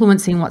way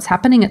influencing what's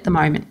happening at the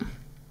moment?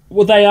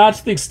 Well, they are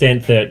to the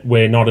extent that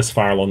we're not as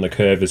far along the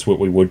curve as what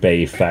we would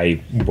be if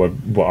they were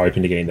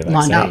open to getting the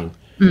vaccine.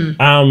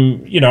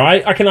 You know,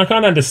 I can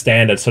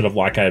understand at sort of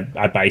like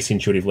a base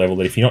intuitive level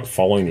that if you're not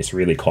following this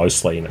really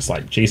closely and it's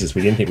like, Jesus,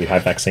 we didn't think we'd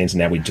have vaccines and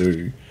now we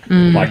do.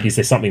 Like, is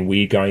there something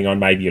weird going on?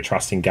 Maybe your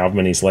trust in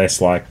government is less.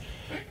 Like,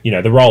 you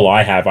know, the role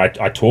I have, I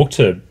talk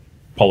to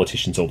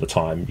politicians all the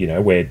time. You know,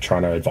 we're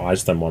trying to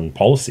advise them on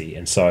policy.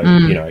 And so,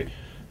 you know,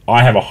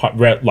 I have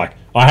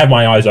I have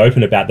my eyes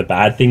open about the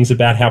bad things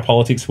about how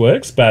politics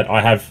works, but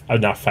I have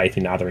enough faith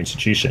in other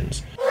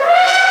institutions.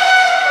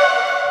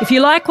 If you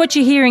like what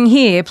you're hearing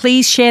here,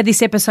 please share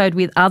this episode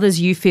with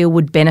others you feel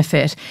would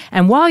benefit.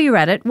 And while you're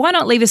at it, why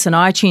not leave us an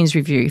iTunes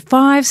review?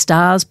 5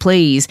 stars,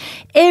 please.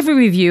 Every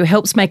review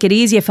helps make it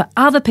easier for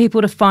other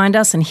people to find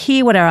us and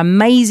hear what our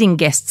amazing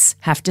guests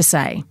have to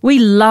say. We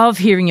love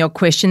hearing your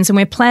questions and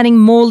we're planning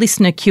more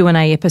listener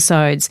Q&A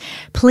episodes.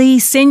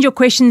 Please send your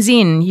questions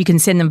in. You can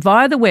send them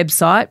via the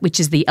website, which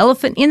is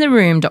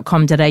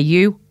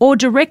theelephantintheroom.com.au, or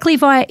directly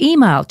via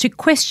email to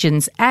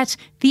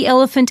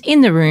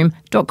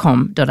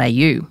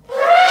questions@theelephantintheroom.com.au.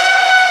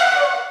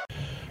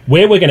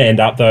 Where we're going to end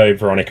up, though,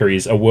 Veronica,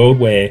 is a world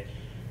where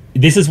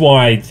this is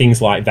why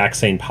things like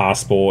vaccine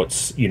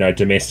passports, you know,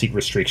 domestic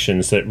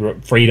restrictions, that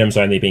freedom's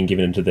only being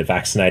given to the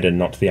vaccinated and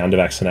not to the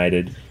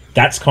undervaccinated.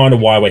 That's kind of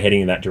why we're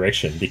heading in that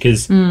direction.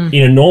 Because in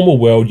a normal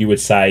world, you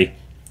would say,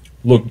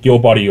 look, your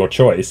body, your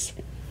choice.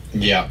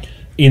 Yeah.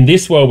 In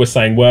this world, we're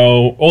saying,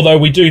 well, although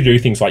we do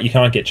things like you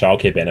can't get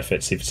childcare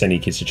benefits if sending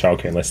your kids to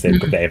childcare unless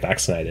they're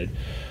vaccinated.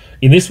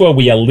 In this world,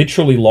 we are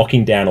literally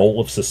locking down all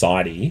of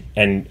society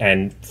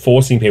and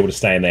forcing people to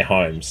stay in their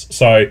homes.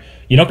 So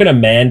you're not going to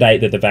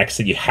mandate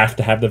that you have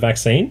to have the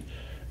vaccine.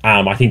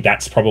 I think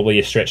that's probably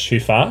a stretch too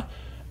far.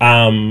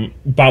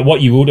 But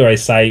what you will do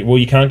is say, well,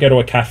 you can't go to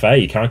a cafe,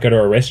 you can't go to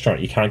a restaurant,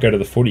 you can't go to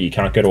the footy, you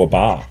can't go to a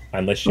bar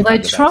unless you. Well,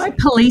 they try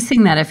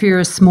policing that if you're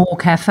a small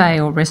cafe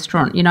or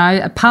restaurant. You know,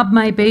 a pub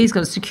maybe has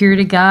got a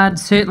security guard.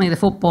 Certainly, the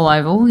football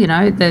oval. You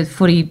know, the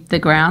footy, the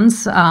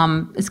grounds.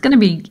 It's going to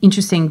be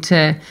interesting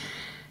to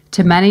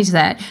manage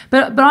that.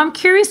 But I'm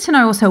curious to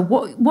know also,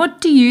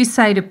 what do you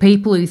say to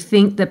people who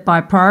think that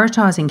by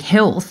prioritising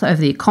health over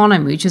the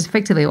economy, which is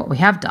effectively what we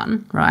have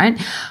done, right,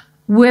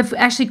 we've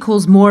actually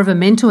caused more of a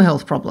mental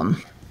health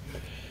problem?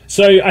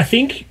 So I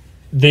think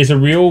there's a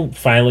real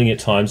failing at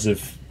times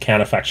of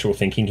counterfactual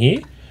thinking here.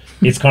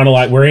 It's kind of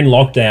like we're in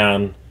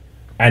lockdown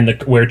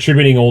and we're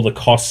attributing all the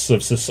costs of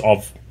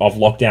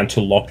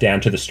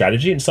lockdown to the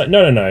strategy. It's like,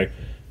 no.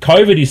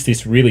 COVID is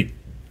this really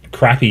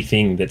crappy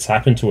thing that's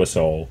happened to us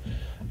all.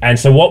 And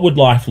so what would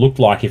life look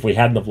like if we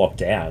hadn't have locked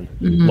down?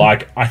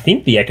 Like, I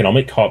think the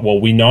economic cost, well,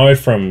 we know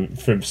from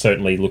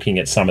certainly looking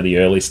at some of the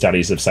early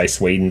studies of, say,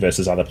 Sweden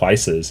versus other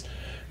places,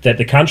 that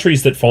the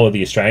countries that follow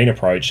the Australian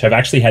approach have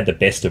actually had the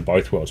best of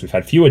both worlds. We've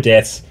had fewer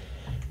deaths.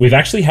 We've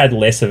actually had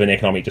less of an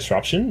economic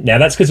disruption. Now,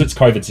 that's because it's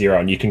COVID zero,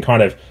 and you can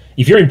kind of,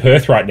 if you're in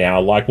Perth right now,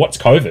 like, what's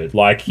COVID?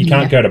 Like, you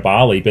can't go to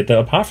Bali, but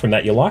apart from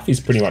that, your life is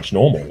pretty much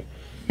normal.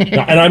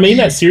 And I mean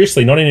that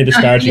seriously, not in a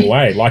disparaging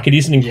way. Like, it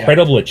is an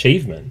incredible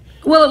achievement.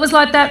 Well, it was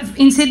like that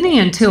in Sydney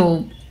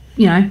until,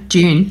 you know,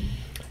 June.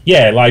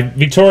 Yeah, like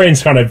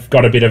Victorians kind of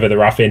got a bit of the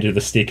rough end of the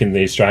stick in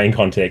the Australian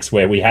context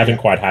where we haven't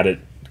quite had it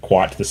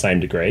quite to the same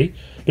degree.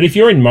 But if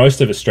you're in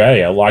most of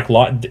Australia, like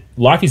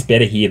life is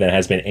better here than it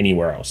has been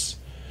anywhere else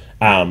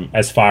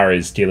as far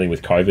as dealing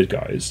with COVID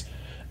goes.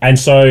 And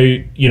so,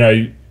 you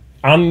know,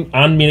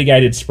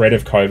 unmitigated spread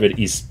of COVID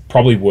is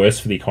probably worse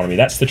for the economy.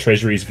 That's the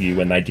Treasury's view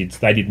when they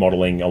did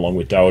modelling along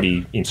with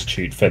Doherty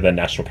Institute for the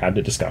National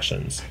Cabinet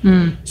discussions.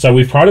 So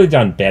we've probably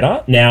done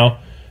better. Now,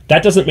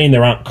 that doesn't mean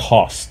there aren't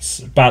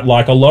costs, but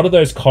like a lot of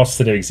those costs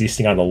that are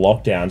existing under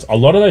lockdowns, a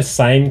lot of those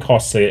same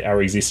costs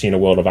are existing in a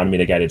world of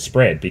unmitigated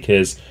spread,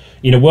 because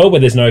in a world where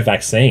there's no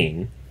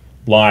vaccine,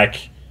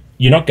 like,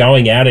 you're not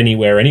going out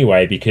anywhere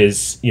anyway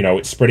because, you know,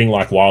 it's spreading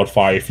like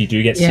wildfire. If you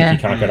do get sick, you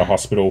can't go to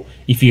hospital.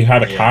 If you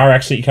have a car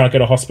accident, you can't go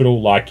to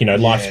hospital. Like, you know,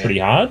 life's pretty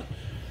hard.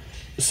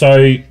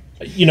 So,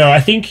 you know,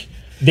 I think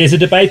there's a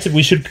debate that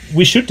we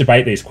should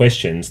debate these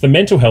questions. The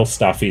mental health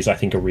stuff is, I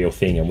think, a real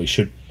thing, and we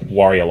should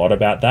worry a lot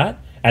about that.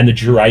 And the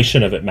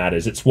duration of it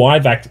matters. It's why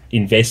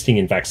investing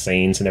in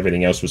vaccines and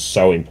everything else was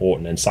so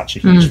important and such a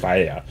huge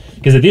failure.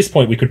 Because at this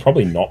point, we could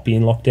probably not be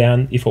in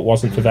lockdown if it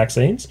wasn't for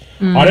vaccines.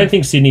 I don't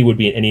think Sydney would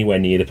be anywhere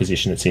near the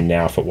position it's in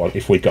now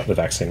if we'd got the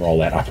vaccine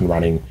rollout up and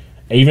running,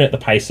 even at the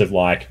pace of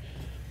like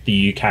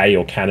the UK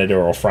or Canada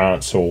or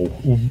France or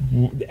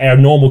our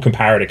normal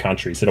comparator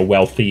countries that are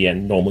wealthy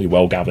and normally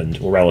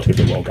well-governed or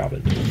relatively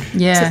well-governed.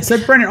 Yeah.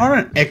 So Brendan, on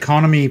an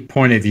economy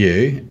point of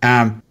view,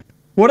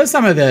 What are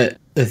some of the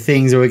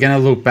things that we're going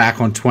to look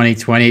back on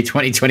 2020,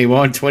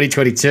 2021,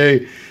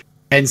 2022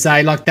 and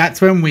say, like,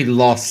 that's when we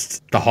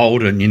lost the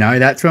Holden, you know,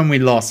 that's when we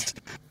lost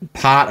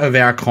part of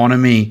our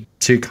economy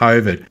to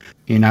COVID?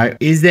 You know,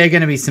 is there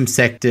going to be some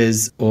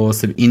sectors or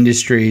some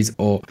industries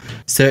or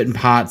certain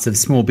parts of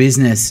small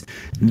business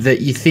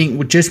that you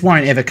think just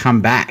won't ever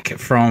come back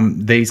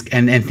from these,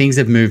 and things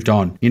have moved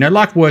on? You know,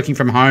 like working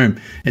from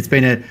home, it's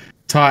been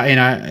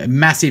a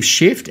massive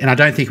shift, and I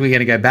don't think we're going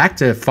to go back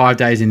to 5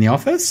 days in the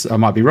office. I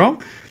might be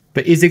wrong,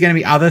 but is there going to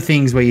be other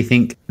things where you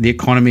think the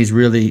economy's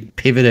really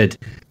pivoted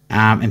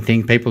and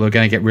think people are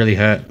going to get really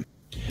hurt?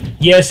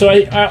 Yeah, so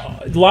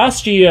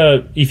last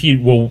year,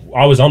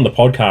 I was on the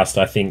podcast,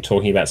 I think,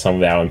 talking about some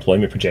of our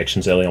employment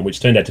projections early on,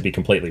 which turned out to be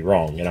completely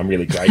wrong, and I'm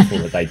really grateful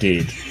that they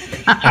did.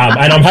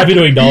 And I'm happy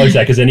to acknowledge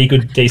that, because any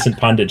good, decent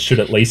pundit should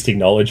at least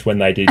acknowledge when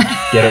they did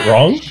get it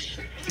wrong.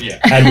 Yeah.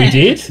 And we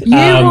did.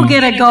 You will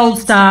get a gold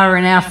star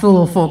in our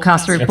full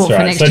forecaster report for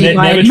next year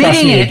by never trust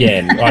admitting me it.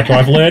 again. Like,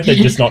 I've learned that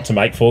just not to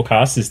make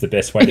forecasts is the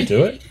best way to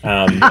do it.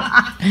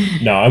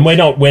 No, and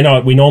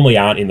we normally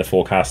aren't in the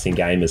forecasting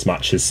game as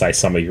much as, say,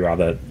 some of your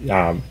other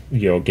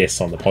your guests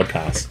on the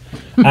podcast.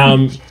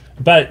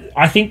 But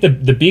I think the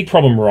big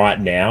problem right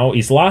now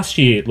is last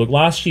year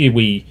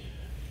we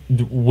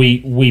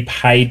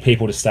paid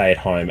people to stay at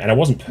home, and it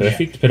wasn't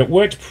perfect, but it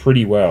worked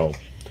pretty well.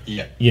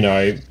 Yeah. You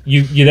know,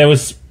 there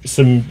was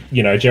some,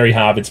 you know, Jerry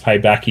Harvard's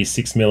paid back his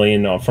 $6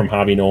 million from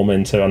Harvey Norman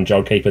on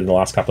JobKeeper in the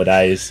last couple of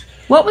days.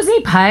 What was he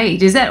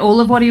paid? Is that all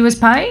of what he was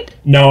paid?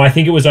 No, I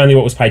think it was only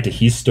what was paid to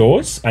his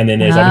stores, and then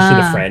there's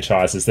obviously the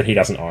franchises that he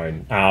doesn't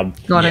own.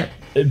 Got it.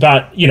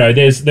 But, you know,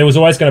 there was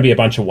always going to be a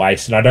bunch of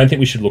waste, and I don't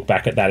think we should look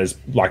back at that as,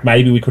 like,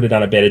 maybe we could have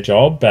done a better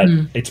job, but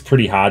it's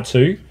pretty hard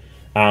to.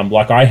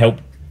 Like, I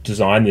helped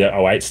design the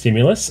 2008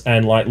 stimulus,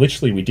 and, like,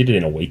 literally we did it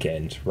in a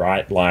weekend,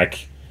 right?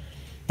 Like,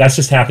 that's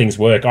just how things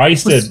work.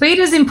 Speed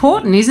is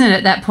important, isn't it,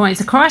 at that point?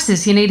 It's a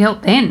crisis. You need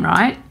help then,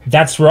 right?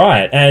 That's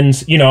right.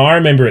 And, you know, I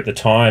remember at the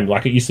time,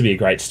 like, it used to be a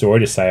great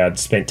story to say I'd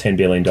spent $10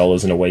 billion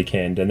in a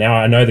weekend. And now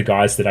I know the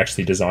guys that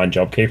actually designed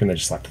JobKeeper, and they're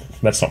just like,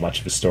 that's not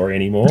much of a story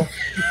anymore.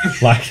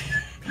 Like,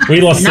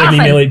 we lost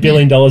 $70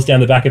 billion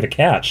down the back of a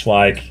couch.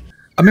 Like,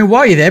 I mean,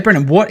 while you're there,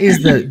 Brendan, what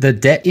is the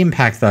debt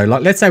impact, though?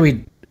 Like, let's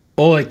say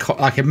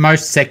like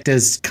most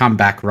sectors come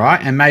back, right?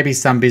 And maybe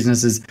some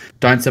businesses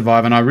don't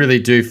survive. And I really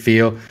do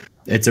feel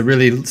it's a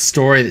really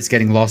story that's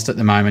getting lost at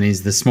the moment,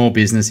 is the small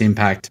business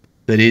impact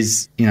that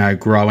is, you know,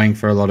 growing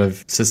for a lot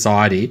of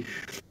society.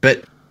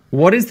 But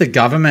what is the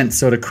government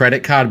sort of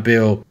credit card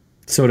bill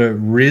sort of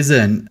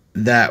risen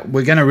that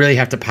we're going to really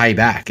have to pay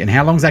back? And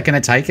how long is that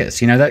going to take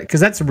us? You know,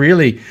 because that's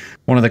really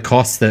one of the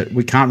costs that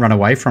we can't run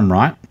away from,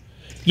 right?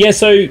 Yeah,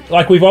 so,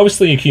 like, we've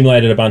obviously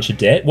accumulated a bunch of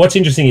debt. What's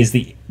interesting is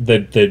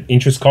the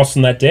interest cost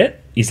on that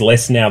debt is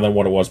less now than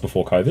what it was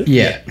before COVID.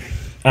 Yeah.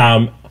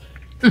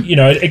 You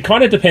know, it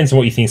kind of depends on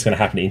what you think is going to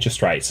happen to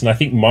interest rates. And I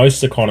think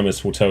most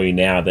economists will tell you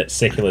now that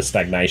secular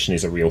stagnation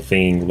is a real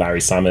thing.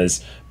 Larry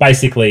Summers,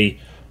 basically,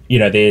 you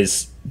know,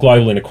 there's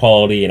global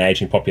inequality and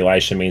aging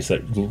population means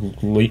that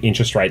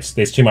interest rates,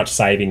 there's too much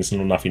savings and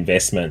not enough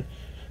investment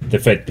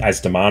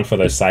as demand for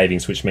those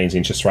savings, which means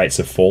interest rates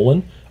have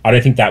fallen. I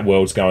don't think that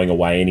world's going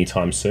away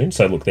anytime soon.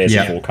 So, look, there's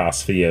a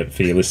forecast for your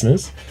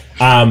listeners.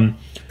 And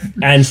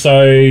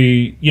so,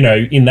 you know,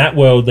 in that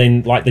world,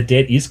 then, like, the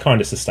debt is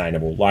kind of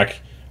sustainable.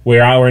 Like, we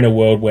are in a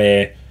world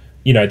where,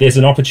 you know, there's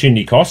an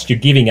opportunity cost. You're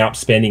giving up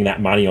spending that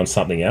money on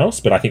something else,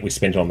 but I think we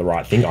spent it on the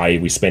right thing, i.e.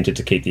 we spent it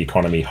to keep the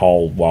economy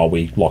whole while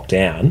we locked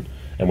down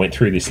and went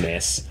through this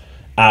mess.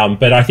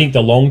 But I think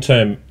the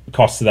long-term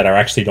costs of that are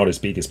actually not as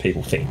big as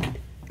people think.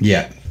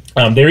 Yeah.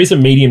 There is a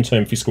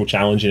medium-term fiscal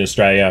challenge in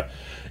Australia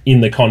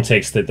in the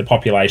context that the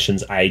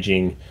population's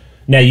aging.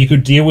 Now, you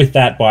could deal with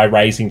that by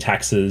raising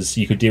taxes.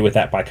 You could deal with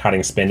that by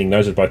cutting spending.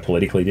 Those are both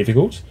politically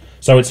difficult.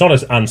 So it's not an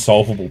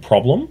unsolvable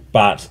problem,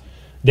 but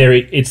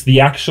it's the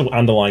actual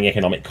underlying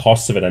economic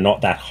costs of it are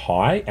not that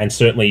high, and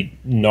certainly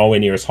nowhere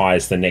near as high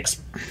as the next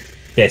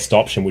best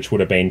option, which would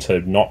have been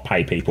to not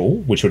pay people,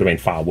 which would have been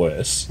far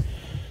worse.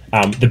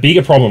 The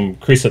bigger problem,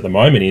 Chris, at the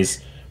moment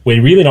is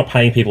we're really not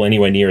paying people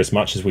anywhere near as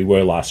much as we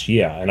were last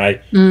year. And I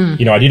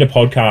did a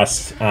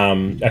podcast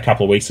a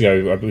couple of weeks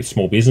ago with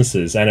small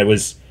businesses, and it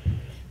was,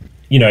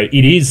 you know,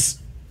 it is,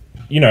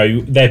 you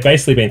know, they've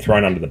basically been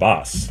thrown under the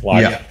bus,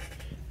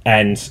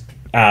 and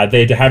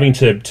they're having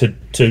to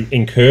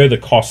incur the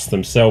costs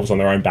themselves on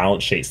their own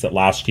balance sheets that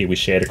last year we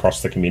shared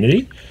across the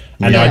community.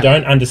 And I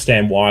don't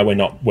understand why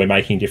we're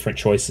making different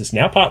choices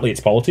now. Partly it's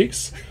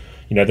politics.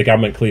 You know, the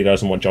government clearly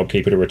doesn't want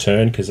JobKeeper to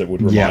return because it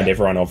would remind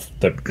everyone of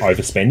the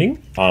overspending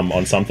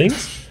on some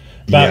things.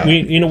 But we,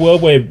 in a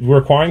world where we're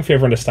requiring for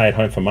everyone to stay at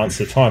home for months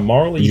at a time,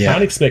 morally, you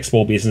can't expect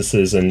small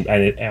businesses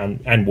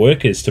and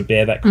workers to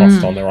bear that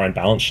cost on their own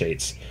balance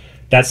sheets.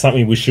 That's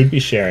something we should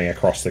be sharing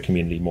across the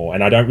community more.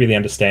 And I don't really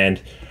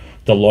understand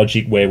the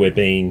logic where we're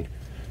being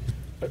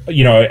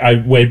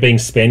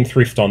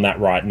spendthrift on that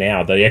right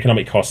now. The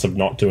economic costs of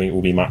not doing it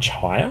will be much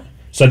higher.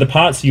 So the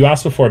parts you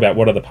asked before about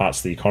what are the parts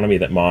of the economy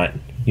that might,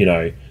 you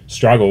know,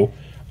 struggle,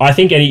 I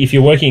think if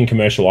you're working in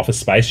commercial office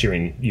space,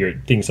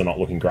 things are not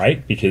looking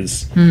great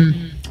because,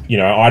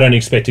 I don't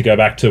expect to go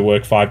back to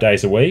work 5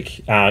 days a week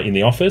in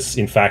the office.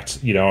 In fact,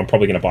 I'm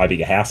probably going to buy a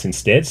bigger house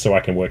instead so I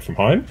can work from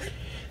home.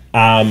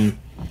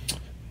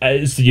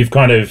 So you've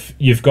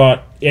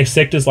got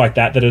sectors like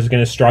that are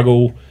going to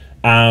struggle.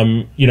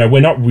 We're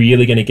not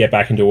really going to get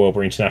back into a world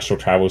where international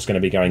travel is going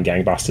to be going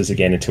gangbusters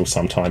again until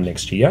sometime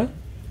next year.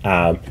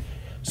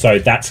 So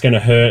that's going to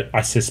hurt,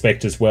 I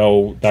suspect, as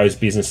well, those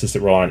businesses that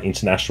rely on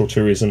international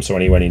tourism. So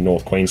anyone in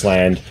North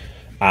Queensland,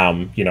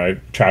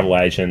 travel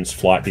agents,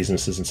 flight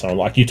businesses and so on.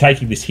 Like, you're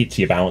taking this hit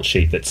to your balance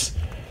sheet that's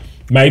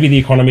maybe the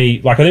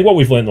economy. Like, I think what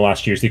we've learned in the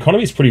last year is the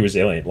economy is pretty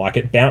resilient. Like,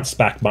 it bounced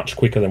back much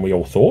quicker than we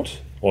all thought,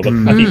 or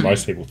I think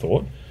most people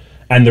thought.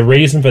 And the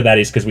reason for that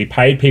is because we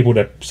paid people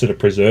to sort of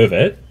preserve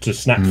it, to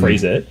snap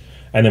freeze it,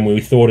 and then when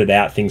we thought it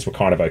out, things were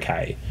kind of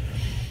okay.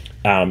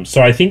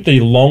 So I think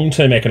the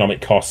long-term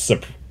economic costs are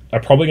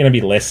probably going to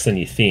be less than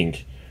you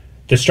think.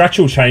 The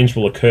structural change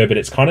will occur, but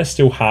it's kind of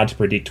still hard to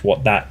predict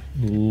what that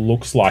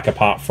looks like,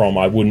 apart from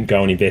I wouldn't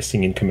go and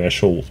investing in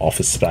commercial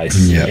office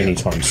space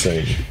anytime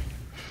soon.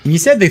 And you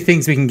said the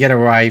things we can get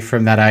away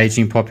from that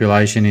ageing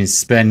population is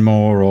spend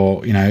more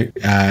or,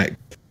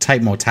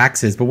 take more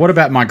taxes. But what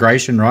about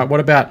migration, right? What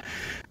about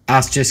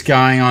us just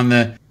going on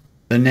the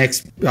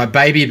next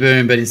baby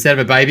boom, but instead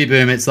of a baby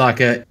boom, it's like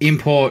a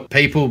import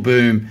people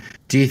boom?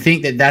 Do you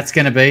think that that's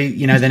going to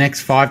be, the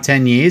next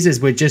 5-10 years, is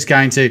we're just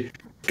going to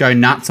go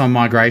nuts on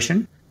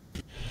migration?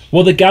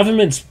 Well, the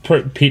government's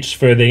pitched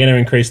for they're going to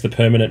increase the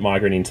permanent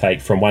migrant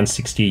intake from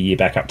 160 a year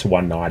back up to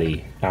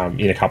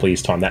 190 in a couple of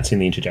years' time. That's in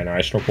the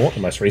intergeneration report, the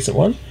most recent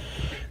one.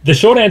 The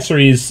short answer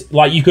is,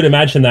 like, you could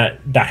imagine that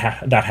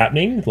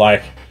happening.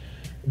 Like,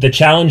 the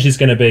challenge is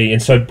going to be,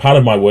 and so part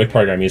of my work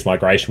program is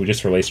migration. We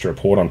just released a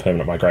report on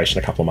permanent migration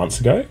a couple of months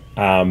ago.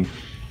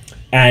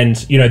 And,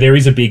 there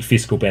is a big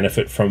fiscal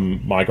benefit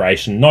from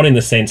migration, not in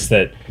the sense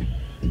that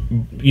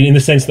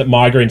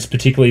migrants,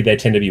 particularly, they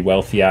tend to be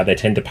wealthier, they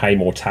tend to pay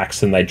more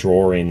tax than they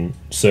draw in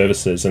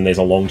services, and there's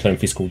a long-term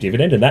fiscal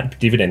dividend, and that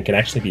dividend can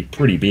actually be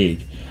pretty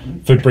big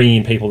for bringing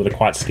in people that are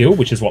quite skilled,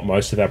 which is what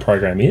most of our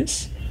program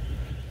is.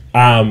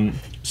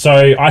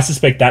 So I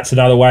suspect that's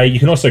another way. You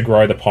can also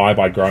grow the pie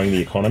by growing the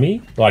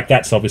economy. Like,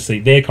 that's obviously,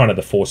 they're kind of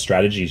the four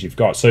strategies you've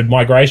got. So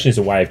migration is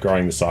a way of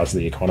growing the size of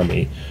the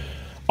economy.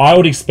 I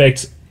would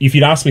expect, if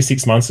you'd asked me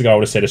 6 months ago, I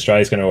would have said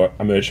Australia's going to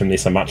emerge from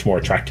this a much more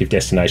attractive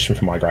destination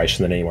for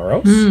migration than anywhere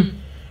else.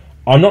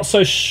 I'm not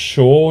so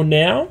sure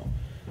now,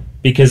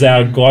 because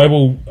our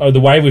the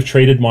way we've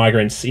treated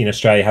migrants in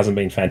Australia hasn't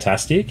been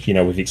fantastic.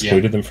 We've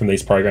excluded them from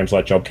these programs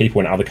like JobKeeper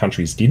when other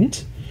countries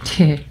didn't.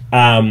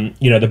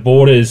 The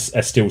borders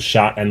are still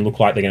shut and look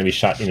like they're going to be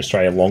shut in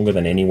Australia longer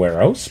than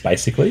anywhere else,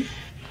 basically.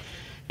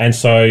 And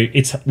so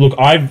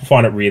I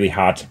find it really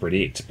hard to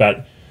predict,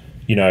 but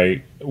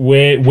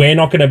we're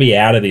not going to be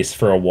out of this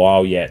for a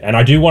while yet. And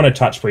I do want to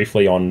touch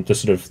briefly on the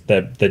sort of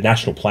the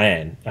national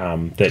plan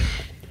that.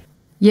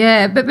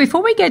 Yeah, but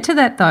before we get to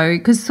that, though,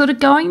 because sort of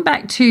going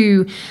back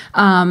to,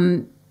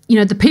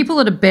 the people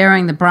that are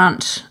bearing the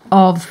brunt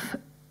of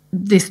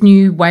this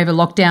new wave of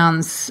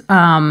lockdowns,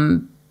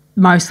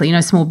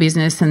 mostly, small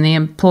business and the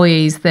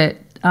employees that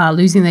are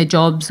losing their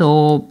jobs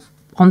or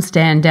on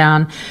stand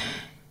down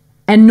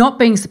and not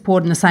being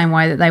supported in the same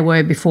way that they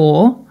were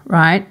before,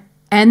 right?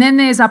 And then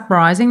there's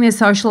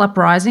social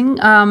uprising.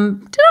 Did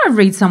I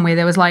read somewhere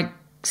there was like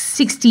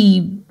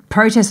 60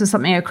 protests or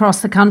something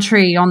across the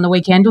country on the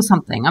weekend or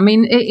something? I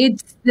mean,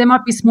 they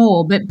might be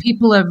small, but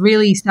people are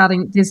really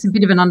starting, there's a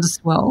bit of an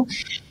underswell.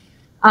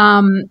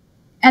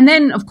 And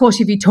then, of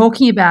course, if you're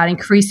talking about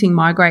increasing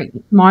migrant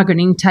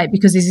intake,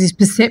 because there's this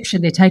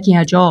perception they're taking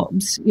our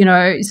jobs,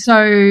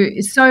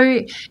 so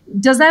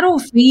does that all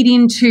feed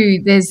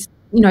into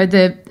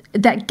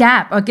that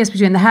gap, I guess,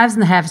 between the haves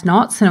and the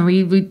have-nots? And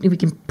we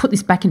can put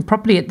this back in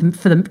property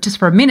just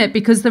for a minute,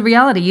 because the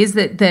reality is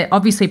that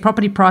obviously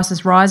property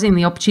prices rising,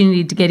 the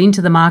opportunity to get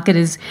into the market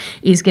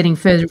is getting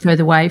further and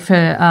further away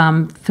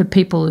for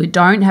people who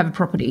don't have a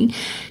property.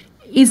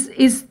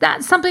 Is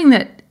that something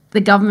that the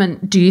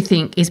government, do you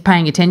think, is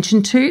paying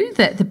attention to,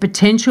 that the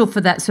potential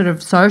for that sort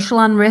of social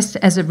unrest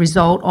as a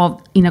result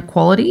of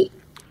inequality?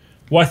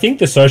 Well, I think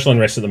the social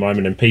unrest at the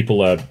moment, and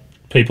people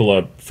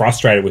are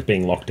frustrated with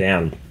being locked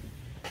down.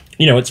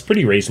 It's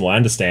pretty reasonable. I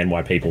understand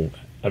why people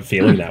are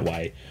feeling that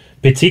way,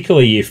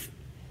 particularly if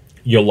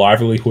your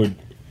livelihood,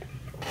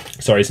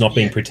 is not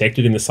being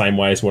protected in the same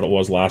way as what it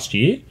was last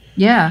year.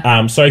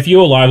 Yeah. So if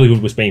your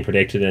livelihood was being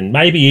protected, and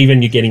maybe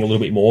even you're getting a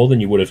little bit more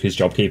than you would have because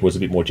JobKeeper was a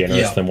bit more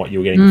generous than what you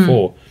were getting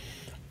before,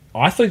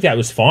 I think that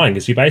was fine,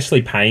 because you're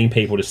basically paying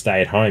people to stay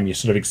at home. You're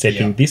sort of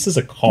accepting this is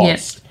a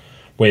cost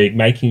we're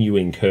making you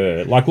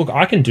incur. Like, look,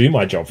 I can do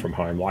my job from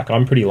home. Like,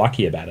 I'm pretty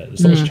lucky about it.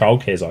 As long as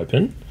childcare's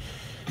open,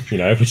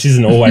 which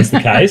isn't always the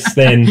case,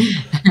 then,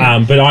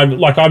 but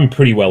I'm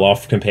pretty well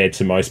off compared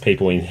to most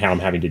people in how I'm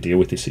having to deal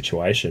with this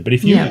situation. But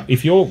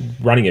if you're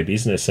running a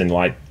business and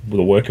like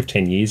the work of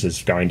 10 years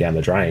is going down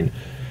the drain,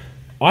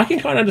 I can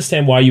kind of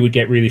understand why you would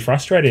get really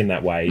frustrated in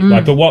that way.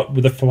 But what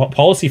the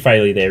policy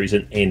failure there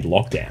isn't end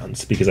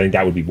lockdowns, because I think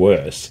that would be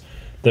worse.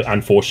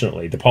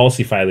 unfortunately, the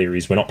policy failure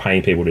is we're not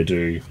paying people to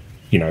do,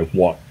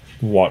 what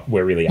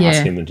we're really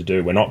asking them to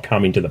do. We're not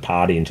coming to the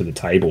party and to the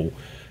table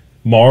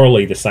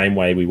morally the same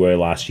way we were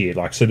last year.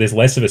 So there's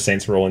less of a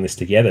sense we're all in this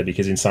together,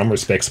 because in some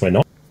respects we're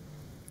not.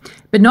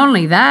 But not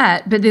only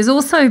that, but there's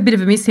also a bit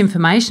of a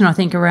misinformation, I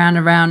think, around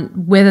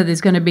whether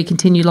there's going to be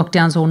continued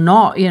lockdowns or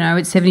not.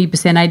 It's 70%,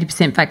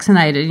 80%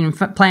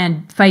 vaccinated.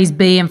 Plan phase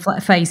B and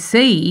phase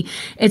C,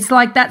 it's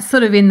like that's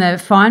sort of in the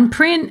fine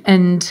print.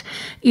 And,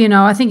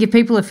 I think if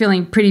people are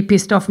feeling pretty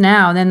pissed off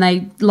now, and then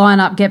they line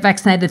up, get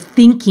vaccinated,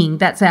 thinking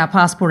that's our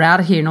passport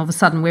out of here, and all of a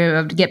sudden we're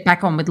able to get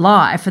back on with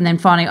life, and then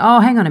finding, oh,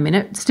 hang on a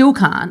minute, still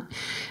can't.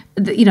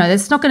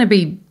 That's not going to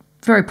be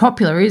very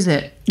popular, is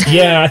it?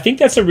 Yeah, I think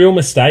that's a real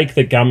mistake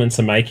that governments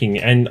are making,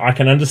 and I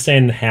can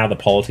understand how the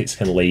politics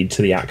can lead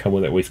to the outcome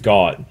that we've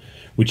got,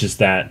 which is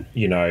that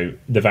the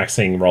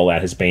vaccine rollout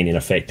has been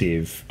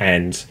ineffective,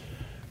 and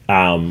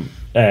we're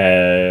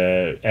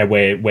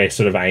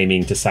sort of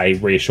aiming to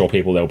reassure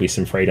people there'll be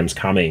some freedoms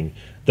coming.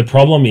 The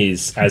problem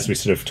is, as we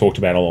sort of talked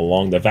about all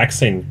along, the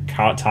vaccine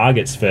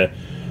targets for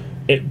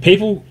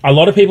people. A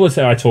lot of people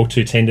that I talk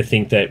to tend to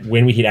think that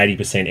when we hit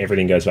 80%,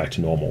 everything goes back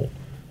to normal.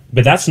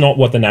 But that's not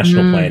what the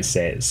national plan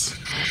says.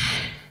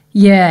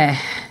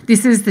 Yeah.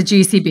 This is the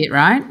juicy bit,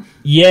 right?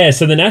 Yeah.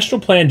 So the national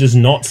plan does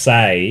not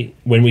say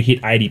when we hit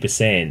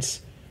 80%,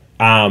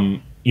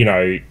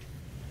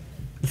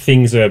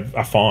 things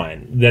are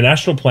fine. The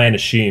national plan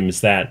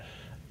assumes that,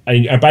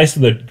 based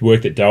on the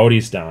work that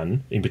Doherty's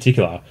done in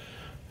particular,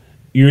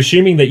 you're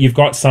assuming that you've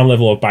got some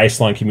level of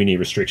baseline community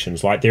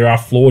restrictions. Like there are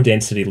floor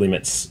density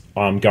limits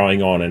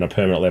going on in a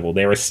permanent level.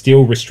 There are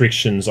still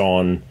restrictions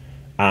on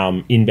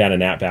inbound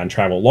and outbound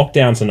travel.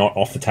 Lockdowns are not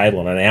off the table,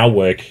 and in our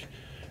work,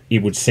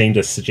 it would seem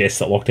to suggest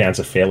that lockdowns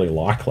are fairly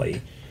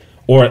likely.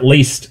 Or at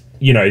least,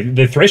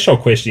 the threshold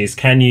question is,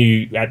 can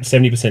you, at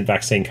 70%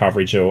 vaccine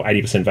coverage or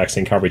 80%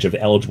 vaccine coverage of the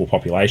eligible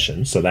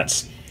population, so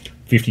that's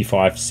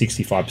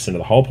 65% of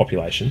the whole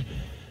population,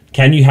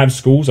 can you have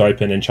schools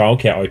open and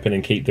childcare open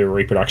and keep the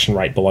reproduction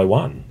rate below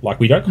 1? Like,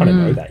 we don't kind of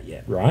know that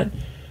yet, right?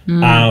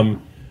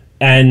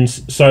 And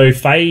so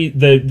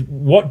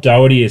what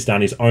Doherty has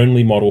done is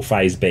only model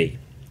phase B.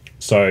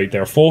 So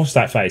there are 4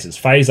 stat phases.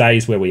 Phase A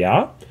is where we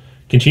are.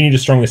 Continue to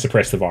strongly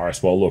suppress the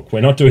virus. Well, look,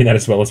 we're not doing that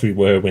as well as we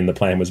were when the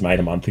plan was made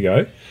a month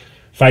ago.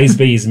 Phase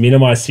B is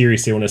minimise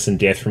serious illness and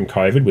death from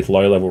COVID with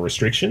low-level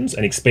restrictions,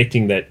 and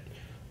expecting that,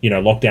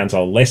 lockdowns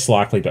are less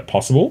likely but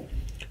possible.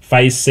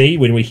 Phase C,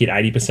 when we hit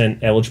 80%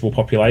 eligible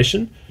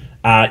population,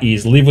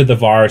 is live with the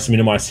virus,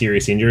 minimise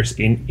serious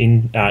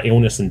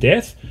illness and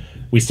death.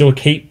 We still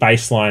keep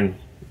baseline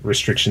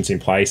restrictions in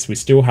place. We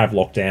still have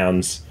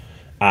lockdowns.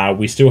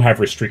 We still have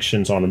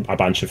restrictions on a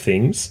bunch of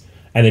things.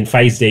 And then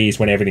phase D is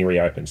when everything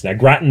reopens. Now,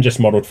 Grattan just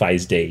modelled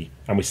phase D,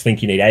 and we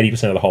think you need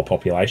 80% of the whole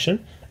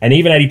population. And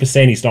even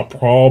 80% is not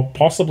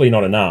possibly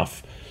not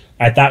enough.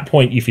 At that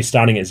point, if you're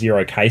starting at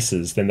 0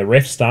 cases, then the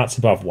ref starts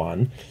above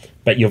 1,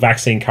 but your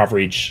vaccine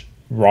coverage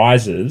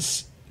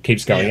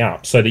keeps going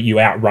up, so that you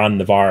outrun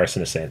the virus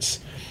in a sense.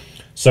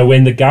 So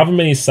when the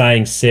government is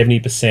saying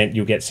 70%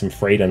 you'll get some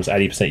freedoms,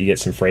 80% you get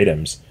some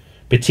freedoms,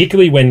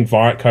 particularly when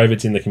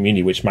COVID's in the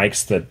community, which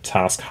makes the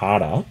task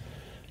harder,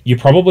 you're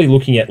probably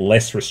looking at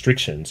less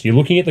restrictions. You're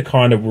looking at the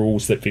kind of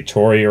rules that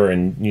Victoria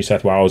and New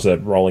South Wales are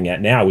rolling out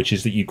now, which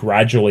is that you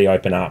gradually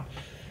open up,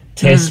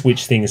 test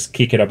which things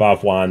kick it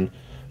above 1,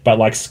 but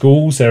like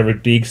schools are a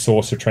big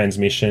source of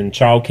transmission,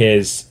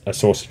 childcare's a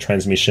source of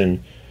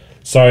transmission.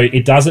 So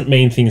it doesn't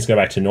mean things go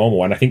back to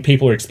normal. And I think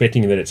people are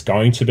expecting that it's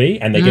going to be,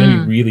 and they're going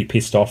to be really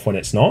pissed off when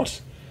it's not.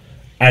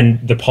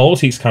 And the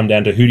politics come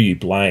down to, who do you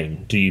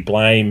blame? Do you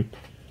blame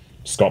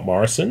Scott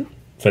Morrison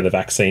for the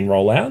vaccine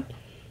rollout?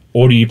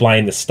 Or do you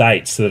blame the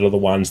states that are the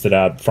ones that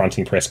are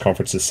fronting press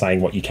conferences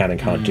saying what you can and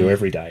can't do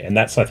every day? And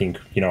that's, I think,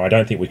 I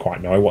don't think we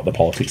quite know what the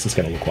politics is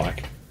going to look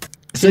like.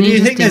 So do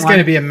you think there's going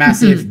to be a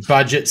massive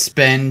budget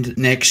spend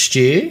next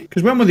year?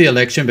 Because when will the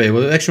election be?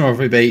 Will the election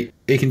probably be,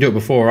 he can do it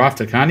before or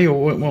after, can't he?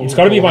 It's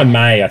got to be by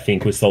May, I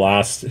think, was the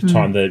last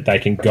time that they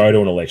can go to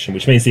an election,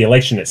 which means the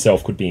election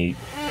itself could be...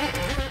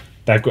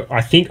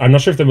 I'm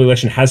not sure if the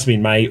election has to be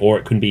in May, or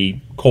it can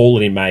be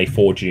called in May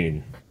for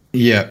June.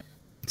 Yeah.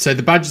 So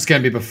the budget's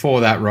going to be before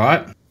that,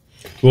 right?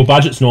 Well,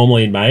 budget's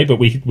normally in May, but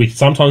we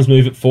sometimes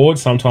move it forward,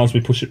 sometimes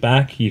we push it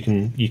back. You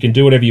can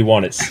do whatever you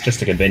want. It's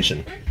just a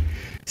convention.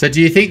 So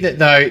do you think that,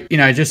 though,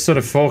 just sort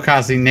of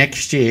forecasting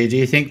next year, do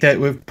you think that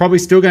we're probably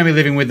still going to be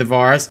living with the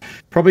virus,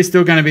 probably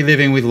still going to be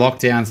living with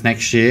lockdowns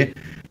next year?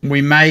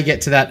 We may get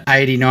to that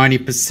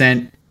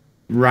 80-90%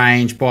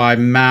 range by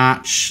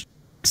March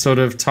sort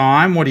of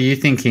time. What are you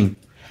thinking?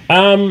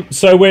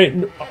 So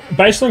we're,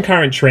 based on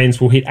current trends,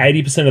 we'll hit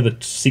 80% of the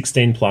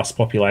 16-plus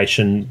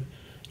population,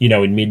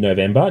 in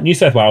mid-November. New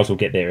South Wales will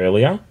get there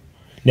earlier.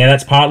 Now,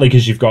 that's partly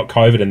because you've got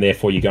COVID and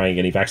therefore you're going to get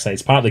any vaccines.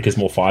 It's partly because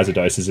more Pfizer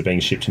doses are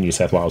being shipped to New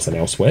South Wales than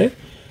elsewhere.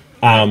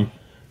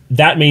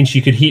 That means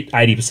you could hit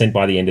 80%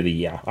 by the end of the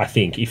year, I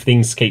think. If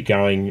things keep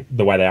going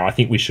the way they are, I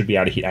think we should be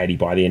able to hit 80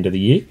 by the end of the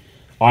year.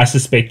 I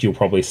suspect you'll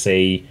probably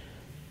see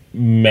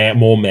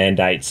more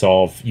mandates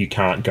of you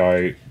can't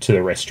go to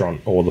the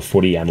restaurant or the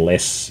footy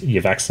unless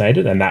you're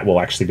vaccinated, and that will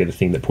actually be the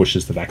thing that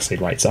pushes the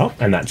vaccine rates up,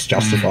 and that's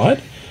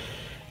justified.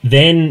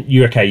 Then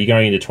you're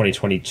going into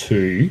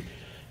 2022. Do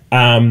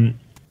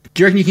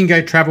you reckon you can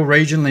go travel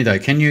regionally though?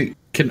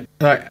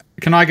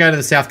 Can I go to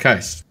the South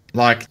Coast?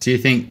 Like, do you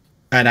think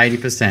at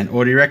 80%,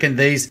 or do you reckon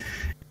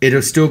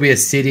it'll still be a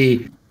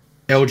city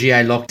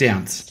LGA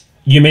lockdowns?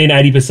 You mean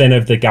 80%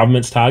 of the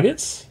government's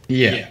targets?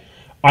 Yeah.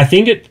 I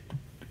think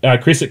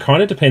Chris, it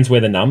kind of depends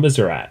where the numbers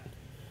are at.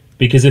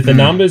 Because if the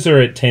numbers are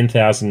at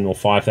 10,000 or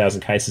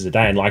 5,000 cases a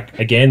day, and like,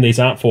 again, these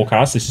aren't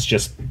forecasts, this is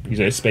just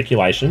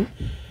speculation.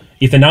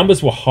 If the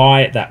numbers were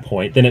high at that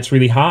point, then it's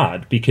really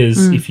hard,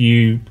 because if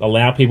you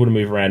allow people to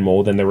move around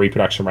more, then the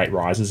reproduction rate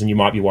rises and you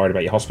might be worried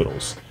about your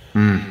hospitals.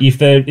 If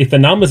the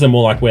numbers are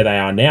more like where they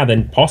are now,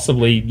 then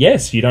possibly,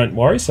 yes, you don't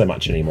worry so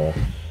much anymore.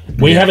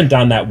 We haven't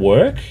done that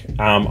work.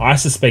 I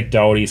suspect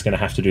Doherty is going to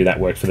have to do that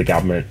work for the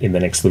government in the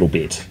next little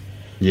bit.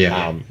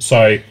 Yeah.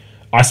 So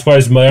I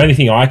suppose my only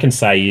thing I can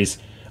say is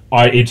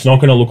it's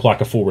not going to look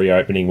like a full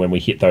reopening when we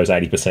hit those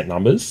 80%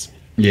 numbers.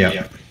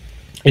 Yeah.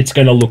 It's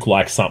going to look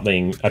like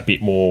something a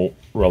bit more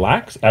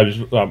relaxed,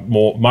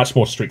 much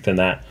more strict than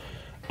that.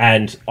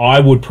 And I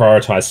would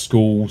prioritise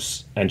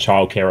schools and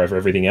childcare over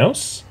everything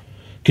else,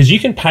 because you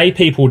can pay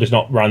people to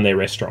not run their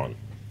restaurant.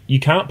 You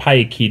can't pay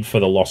a kid for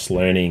the lost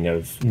learning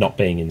of not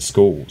being in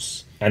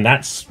schools, and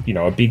that's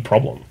a big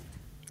problem.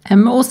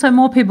 And also,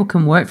 more people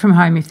can work from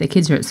home if their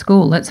kids are at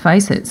school. Let's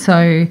face it.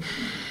 So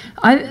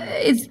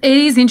it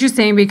is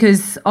interesting,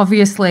 because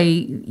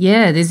obviously,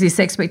 there's this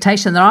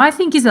expectation that I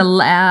think is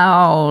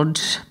allowed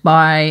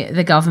by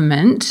the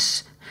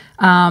government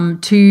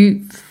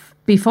to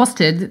be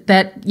fostered,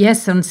 that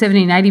yes, on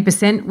 70 and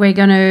 80%, we're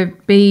going to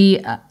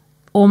be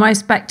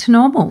almost back to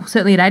normal.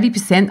 Certainly at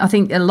 80%, I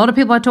think a lot of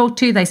people I talk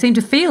to, they seem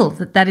to feel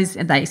that is,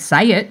 they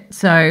say it.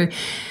 So,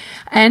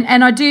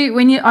 and I do,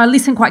 I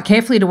listen quite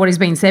carefully to what is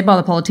being said by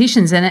the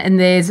politicians, and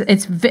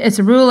it's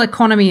a real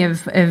economy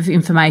of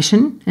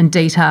information and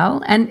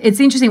detail. And it's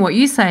interesting what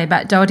you say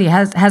about Doherty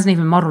hasn't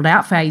even modelled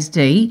out phase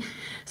D,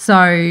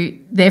 so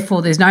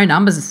therefore there's no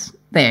numbers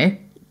there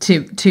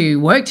to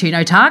work to,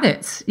 no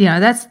targets.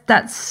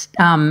 That's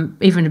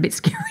even a bit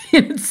scary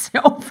in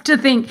itself, to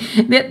think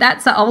that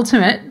that's the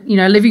ultimate,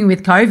 living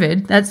with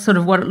COVID. That's sort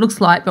of what it looks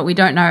like, but we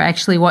don't know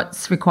actually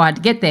what's required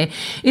to get there.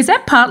 Is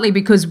that partly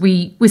because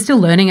we're still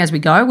learning as we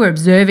go? We're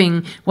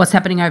observing what's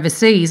happening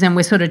overseas, and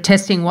we're sort of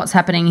testing what's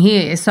happening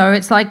here. So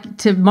it's like,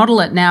 to model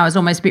it now is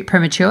almost a bit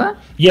premature.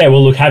 Yeah,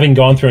 well, look, having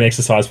gone through an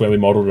exercise where we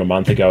modelled a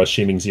month ago,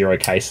 assuming 0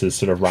 cases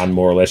sort of run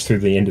more or less through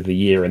the end of the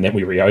year, and then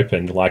we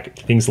reopened, like,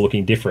 things are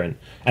looking different.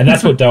 And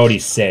that's what Doherty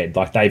said.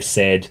 Like, they've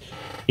said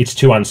it's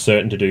too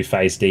uncertain to do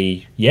phase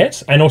D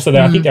yet. And also,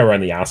 I think they were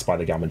only asked by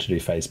the government to do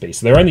phase B.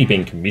 So they're only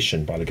being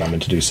commissioned by the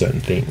government to do certain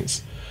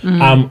things.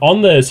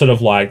 On the sort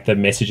of like the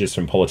messages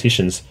from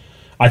politicians,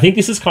 I think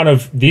this is kind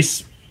of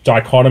this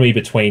dichotomy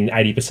between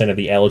 80% of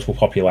the eligible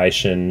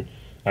population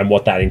and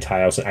what that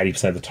entails, and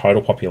 80% of the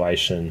total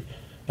population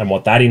and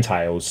what that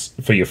entails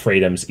for your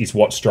freedoms, is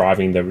what's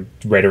driving the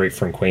rhetoric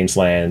from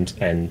Queensland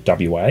and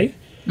WA.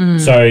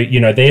 So,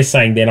 they're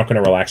saying they're not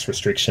going to relax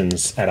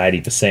restrictions at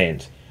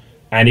 80%.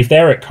 And if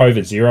they're at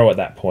COVID 0 at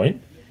that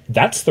point,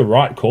 that's the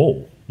right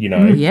call.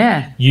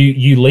 Yeah.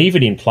 You leave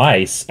it in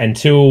place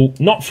until,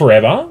 not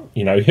forever,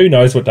 who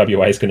knows what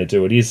WA is going to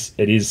do.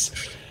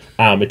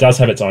 It does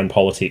have its own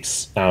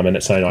politics and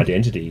its own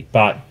identity.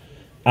 But,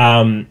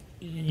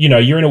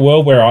 you're in a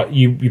world where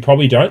you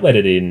probably don't let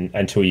it in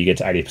until you get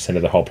to 80%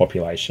 of the whole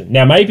population.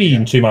 Now, maybe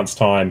in 2 months'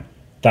 time,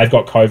 they've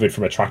got COVID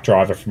from a truck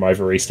driver from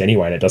over east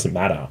anyway, and it doesn't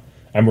matter.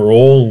 And we're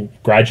all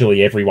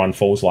gradually, everyone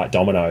falls like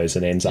dominoes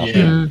and ends up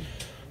in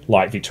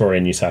like Victoria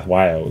and New South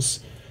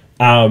Wales.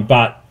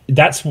 But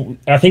I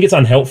think it's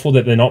unhelpful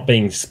that they're not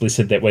being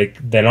explicit, that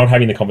they're not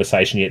having the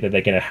conversation yet that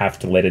they're going to have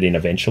to let it in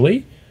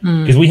eventually,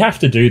 because we have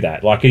to do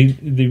that. Like,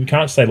 we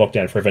can't stay locked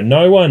down forever.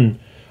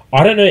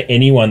 I don't know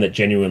anyone that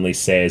genuinely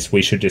says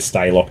we should just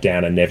stay locked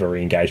down and never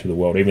re-engage with the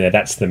world, even though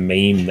that's the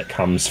meme that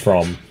comes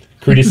from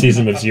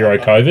criticism of zero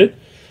COVID.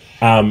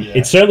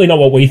 It's certainly not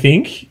what we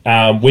think.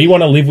 We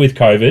want to live with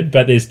COVID,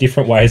 but there's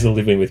different ways of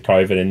living with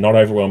COVID, and not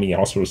overwhelming your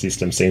hospital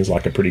system seems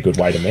like a pretty good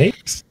way to me.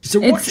 So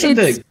what should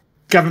the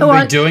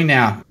government be doing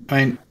now?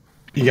 I mean,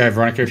 you go,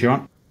 Veronica, if you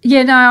want.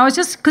 Yeah, no, I was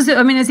just, because,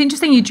 it's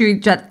interesting you drew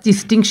that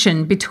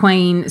distinction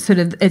between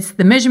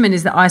the measurement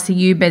is the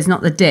ICU beds,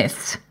 not the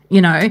deaths.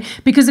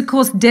 Because of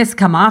course deaths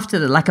come after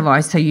the lack of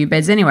ICU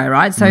beds anyway,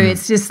 right? So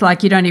it's just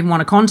like you don't even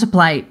want to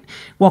contemplate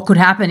what could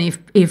happen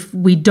if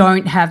we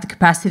don't have the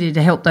capacity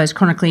to help those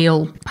chronically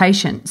ill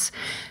patients.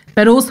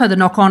 but also the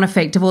knock-on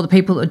effect of all the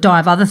people that die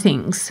of other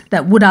things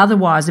that would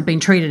otherwise have been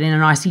treated in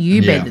an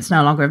ICU bed that's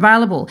no longer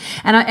available.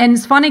 And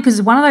it's funny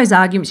because one of those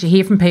arguments you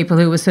hear from people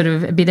who are sort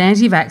of a bit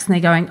anti-vax, and they're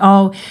going,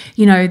 oh,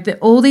 you know,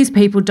 all these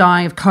people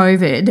dying of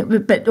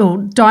COVID, or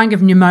dying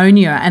of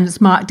pneumonia, and it's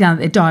marked down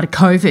that they died of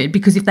COVID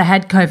because if they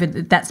had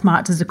COVID, that's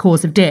marked as a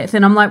cause of death.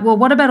 And I'm like, well,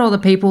 what about all the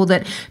people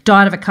that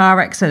died of a car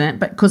accident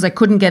but because they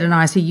couldn't get an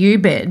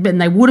ICU bed,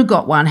 and they would have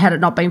got one had it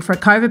not been for a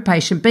COVID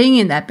patient being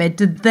in that bed?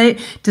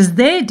 Does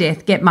their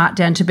death get marked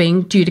down to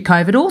being due to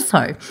COVID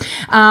also?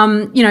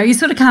 You know, you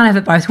sort of can't have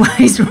it both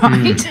ways,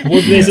 right?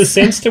 Well, there's a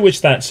sense to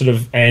which that sort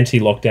of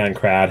anti-lockdown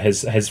crowd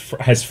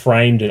has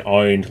framed and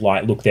owned,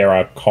 like, look, there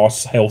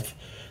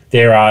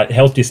are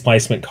health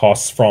displacement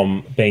costs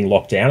from being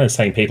locked down, and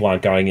saying people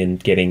aren't going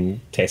and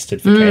getting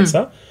tested for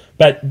cancer.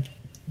 But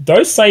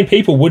those same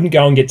people wouldn't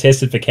go and get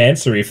tested for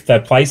cancer if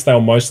the place they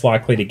were most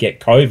likely to get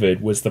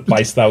COVID was the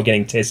place they were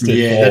getting tested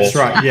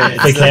for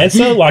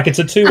cancer. Like, it's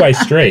a two-way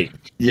street.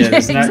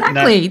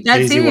 Exactly.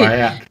 That's easy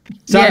way out.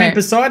 So, I mean,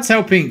 besides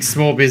helping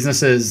small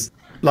businesses,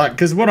 like,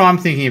 because what I'm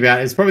thinking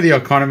about is probably the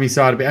economy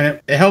side of it.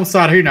 And the health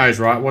side, who knows,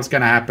 right? What's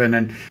going to happen,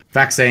 and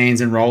vaccines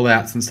and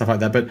rollouts and stuff like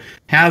that. But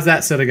how's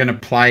that sort of going to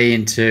play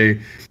into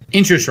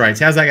interest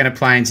rates? How's that going to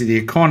play into the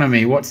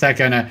economy? What's that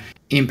going to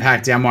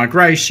impact our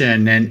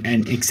migration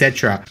and et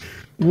cetera?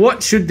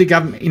 What should the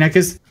government, you know,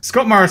 because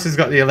Scott Morrison's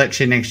got the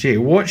election next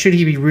year. What should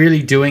he be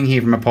really doing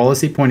here from a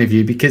policy point of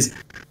view? Because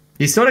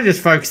he's sort of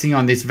just focusing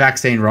on this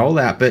vaccine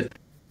rollout, but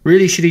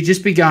really, should he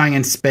just be going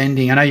and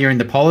spending? I know you're in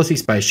the policy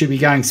space. Should he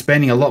be going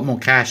spending a lot more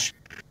cash,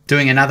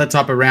 doing another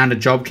type of round of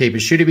JobKeeper?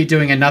 Should he be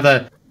doing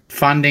another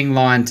funding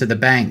line to the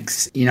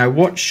banks? You know,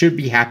 what should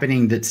be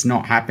happening that's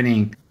not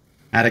happening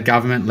at a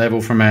government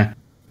level from a,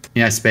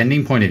 you know,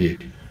 spending point of view?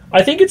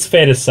 I think it's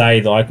fair to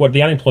say that, like, what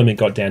the unemployment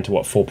got down to,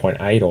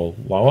 4.8 or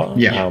lower.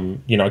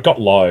 You know, it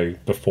got low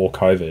before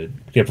COVID,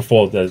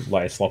 before the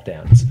latest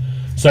lockdowns.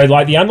 So,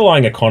 like, the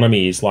underlying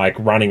economy is, like,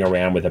 running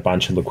around with a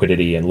bunch of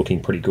liquidity and looking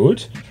pretty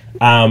good.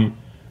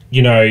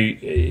 You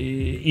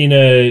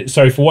know,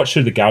 so for what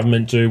should the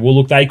government do? Well,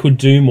 look, they could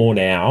do more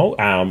now,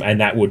 and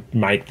that would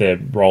make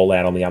the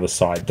rollout on the other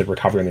side, the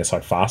recovery on the other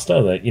side,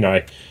 faster. That, you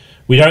know,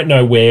 we don't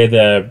know where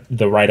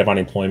the rate of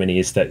unemployment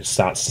is that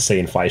starts to see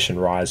inflation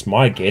rise.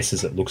 My guess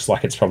is it looks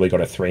like it's probably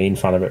got a 3 in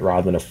front of it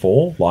rather than a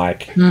 4.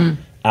 Like, you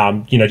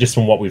know, just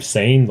from what we've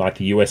seen, like,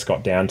 the US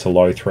got down to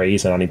low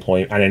 3s, and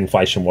unemployment and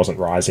inflation wasn't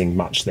rising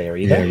much there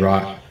either.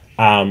 Yeah,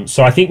 right.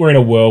 So I think we're in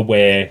a world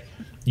where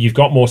you've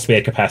got more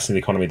spare capacity in the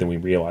economy than we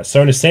realise.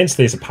 So in a sense,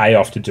 there's a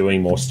payoff to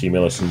doing more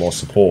stimulus and more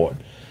support.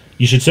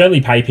 You should certainly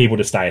pay people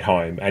to stay at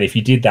home. And if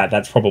you did that,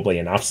 that's probably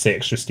enough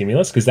extra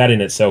stimulus, because that in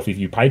itself, if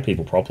you pay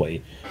people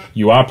properly,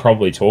 you are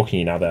probably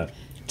talking another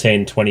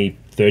 10, 20,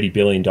 $30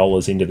 billion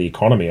into the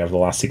economy over the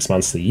last 6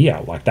 months of the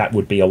year. Like, that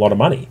would be a lot of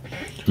money.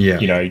 Yeah.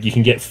 You know, you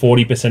can get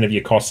 40% of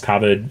your costs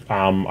covered.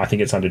 I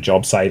think it's under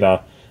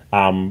JobSaver.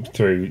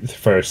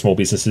 For small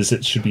businesses,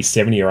 it should be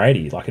 70 or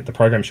 80. Like, the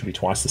program should be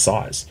twice the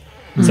size.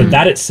 So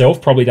that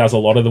itself probably does a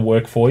lot of the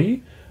work for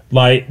you.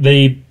 Like,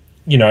 the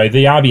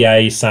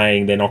RBA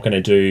saying they're not going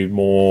to do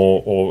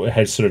more, or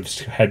has sort of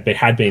had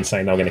been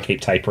saying they're going to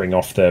keep tapering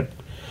off the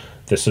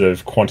sort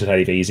of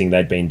quantitative easing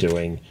they'd been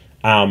doing.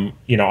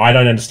 You know, I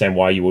don't understand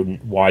why you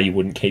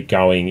wouldn't keep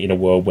going in a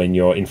world when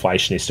your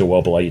inflation is still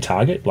well below your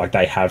target. Like,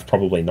 they have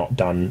probably not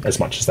done as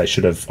much as they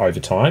should have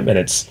over time, and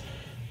it's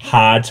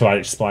hard to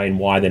explain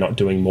why they're not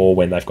doing more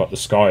when they've got the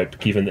scope,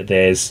 given that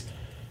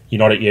you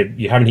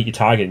haven't hit your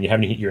target, and you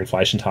haven't hit your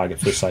inflation target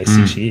for, say,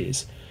 6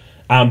 years.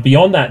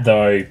 Beyond that,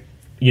 though,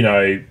 you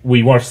know,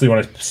 we obviously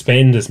want to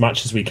spend as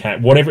much as we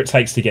can. Whatever it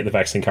takes to get the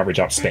vaccine coverage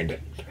up, spend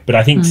it. But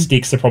I think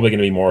sticks are probably going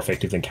to be more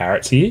effective than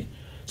carrots here.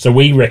 So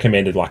we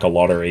recommended, like, a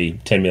lottery,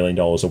 $10 million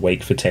a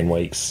week for 10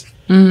 weeks,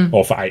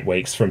 or for 8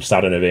 weeks from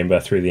start of November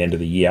through the end of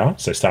the year.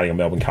 So starting on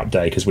Melbourne Cup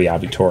Day, because we are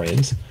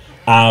Victorians.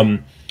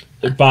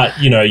 But,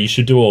 you know, you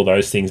should do all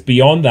those things.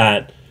 Beyond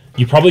that,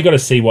 you probably got to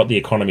see what the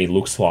economy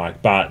looks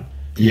like. But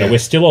you know, we're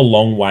still a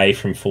long way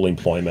from full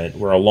employment.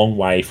 We're a long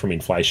way from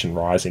inflation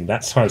rising.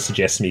 That kind of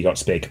suggests to me you got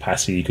spare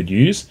capacity you could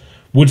use.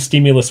 Would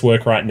stimulus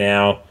work right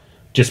now?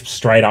 Just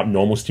straight up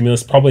normal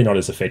stimulus? Probably not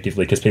as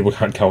effectively, because people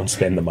can't go and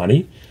spend the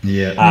money.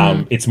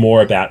 It's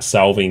more about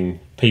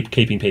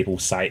keeping people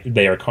safe.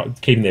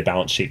 Keeping their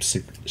balance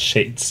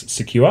sheets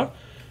secure.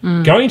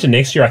 Going into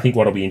next year, I think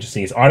what'll be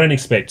interesting is I wouldn't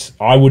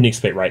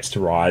expect rates to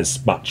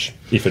rise much,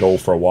 if at all,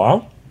 for a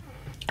while.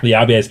 The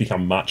RBA has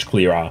become much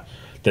clearer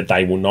that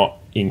they will not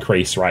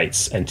increase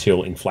rates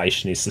until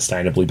inflation is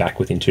sustainably back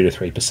within 2 to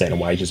 3% and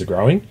wages are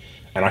growing.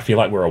 And I feel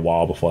like we're a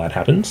while before that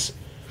happens.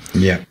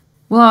 Yeah.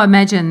 Well, I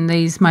imagine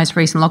these most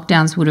recent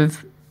lockdowns would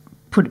have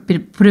put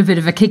a bit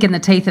of a kick in the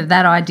teeth of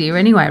that idea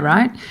anyway,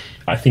 right?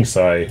 I think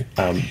so.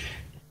 And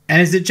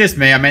is it just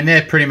me? I mean,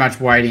 they're pretty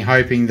much waiting,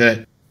 hoping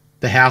that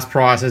the house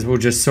prices will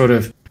just sort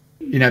of,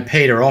 you know,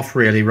 peter off,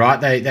 really, right?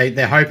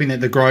 They're hoping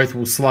that the growth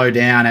will slow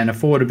down and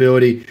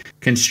affordability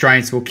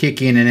constraints will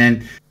kick in, and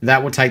then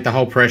that will take the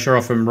whole pressure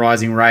off from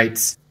rising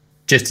rates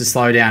just to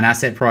slow down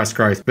asset price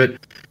growth. But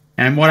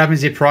And what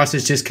happens if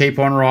prices just keep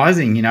on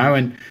rising, you know,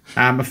 and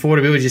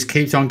affordability just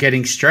keeps on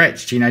getting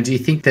stretched? You know, do you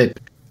think that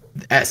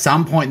at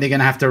some point they're going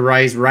to have to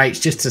raise rates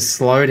just to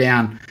slow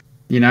down,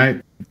 you know,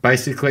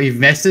 basically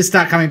investors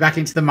start coming back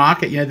into the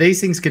market? You know,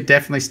 these things could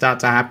definitely start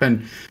to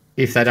happen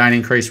if they don't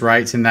increase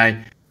rates, and they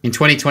in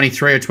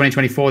 2023 or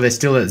 2024 they're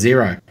still at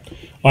zero.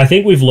 I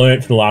think we've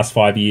learned from the last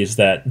 5 years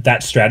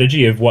that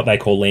strategy of what they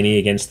call leaning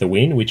against the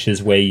wind, which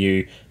is where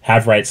you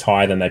have rates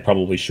higher than they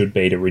probably should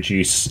be to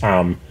reduce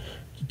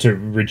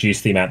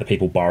the amount that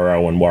people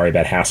borrow and worry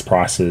about house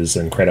prices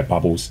and credit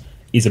bubbles,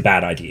 is a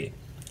bad idea.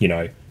 You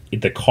know,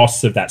 the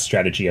costs of that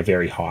strategy are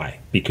very high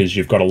because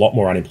you've got a lot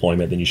more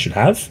unemployment than you should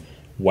have.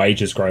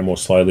 Wages grow more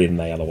slowly than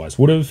they otherwise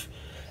would have.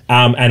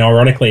 And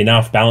ironically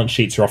enough, balance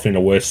sheets are often in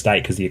a worse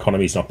state because the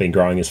economy's not been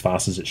growing as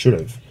fast as it should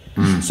have.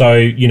 So,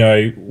 you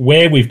know,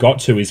 where we've got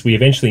to is we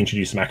eventually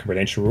introduced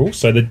macroprudential rules.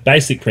 So the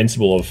basic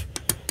principle of,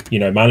 you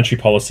know, monetary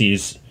policy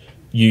is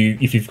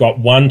if you've got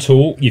one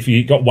tool, if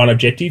you've got one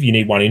objective, you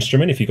need one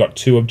instrument. If you've got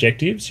two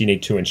objectives, you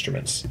need two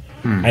instruments.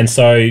 And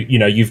so, you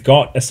know, you've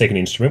got a second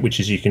instrument, which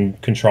is you can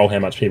control how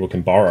much people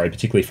can borrow,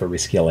 particularly for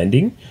riskier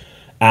lending.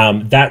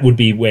 That would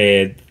be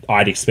where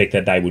I'd expect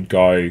that they would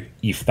go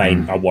if they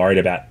are worried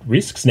about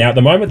risks. Now, at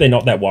the moment, they're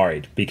not that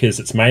worried because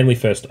it's mainly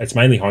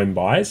home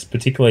buyers,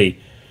 particularly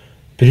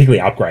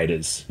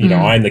upgraders. You know,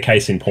 I'm the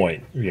case in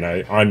point. You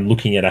know, I'm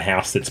looking at a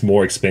house that's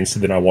more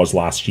expensive than I was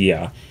last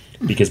year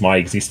because my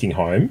existing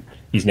home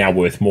is now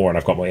worth more and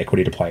I've got more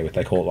equity to play with.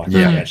 They call it like a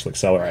financial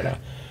accelerator.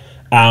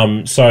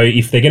 So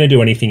if they're going to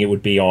do anything, it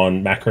would be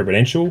on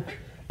macroprudential.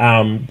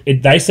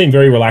 They seem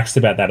very relaxed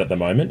about that at the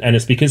moment, and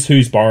it's because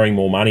who's borrowing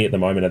more money at the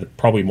moment are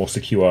probably more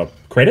secure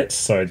credits,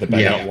 so they're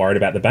not worried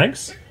about the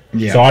banks.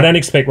 So I don't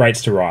expect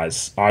rates to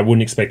rise. I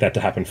wouldn't expect that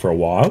to happen for a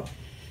while.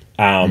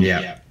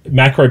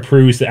 Macro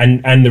proves,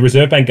 and the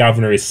Reserve Bank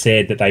governor has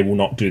said that they will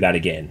not do that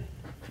again.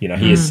 You know,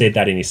 he has said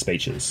that in his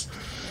speeches.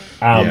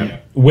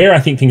 Where I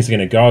think things are going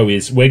to go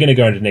is we're going to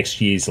go into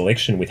next year's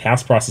election with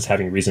house prices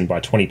having risen by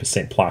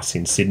 20% plus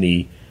in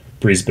Sydney,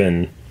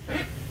 Brisbane,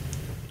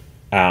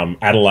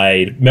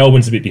 Adelaide.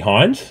 Melbourne's a bit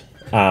behind,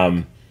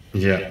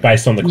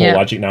 based on the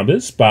CoreLogic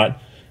numbers.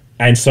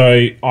 And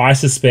so I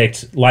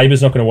suspect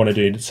Labor's not going to want to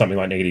do something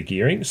like negative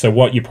gearing. So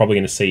what you're probably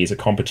going to see is a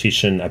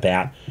competition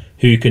about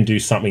who can do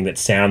something that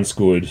sounds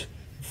good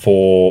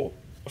for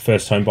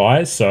first home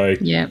buyers. So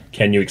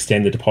can you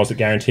extend the deposit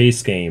guarantee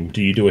scheme?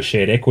 Do you do a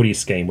shared equity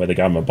scheme where the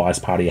government buys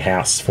part of your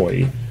house for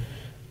you?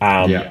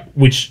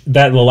 Which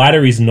the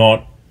latter is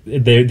not,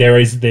 there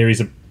is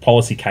a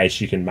policy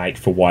case you can make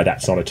for why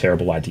that's not a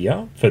terrible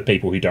idea for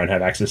people who don't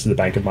have access to the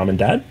bank of mum and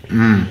dad.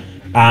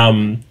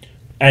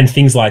 And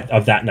things like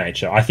of that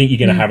nature. I think you're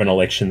going to have an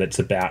election that's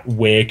about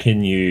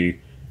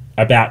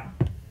about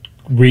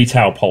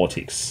retail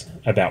politics,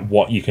 about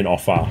what you can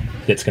offer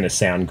that's going to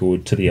sound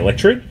good to the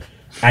electorate,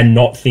 and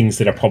not things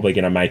that are probably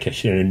going to make an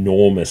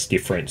enormous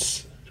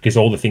difference, because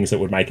all the things that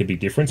would make a big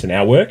difference in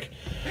our work,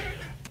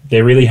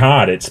 they're really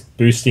hard. It's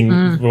boosting,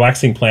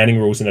 relaxing planning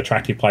rules and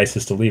attractive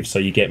places to live, so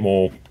you get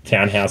more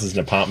townhouses and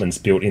apartments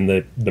built in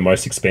the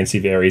most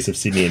expensive areas of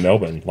Sydney and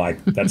Melbourne.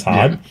 Like, that's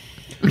hard.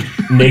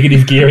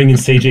 Negative gearing and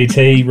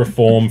CGT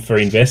reform for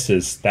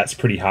investors, that's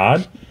pretty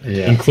hard.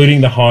 Including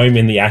the home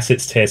in the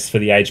assets test for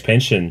the age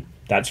pension,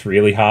 that's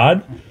really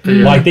hard.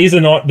 Like,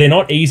 they're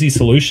not easy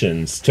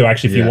solutions to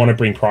actually, if you want to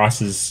bring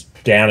prices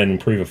down and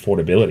improve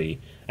affordability.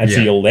 And so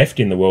you're left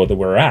in the world that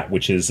we're at,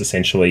 which is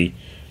essentially,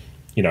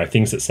 you know,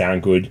 things that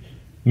sound good.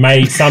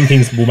 Some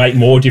things will make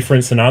more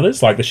difference than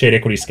others. Like the shared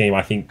equity scheme,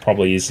 I think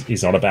probably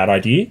is not a bad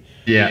idea.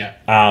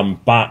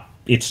 But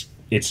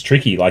it's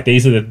tricky. Like,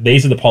 these are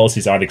the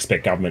policies I'd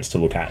expect governments to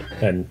look at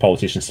and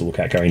politicians to look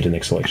at going into the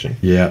next election.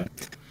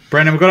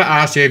 Brendan, we've got to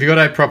ask you, have you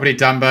got a property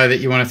dumbo that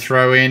you want to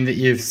throw in that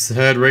you've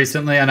heard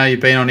recently? I know you've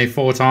been on here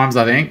 4 times,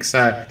 I think.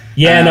 So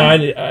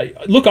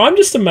look, I'm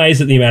just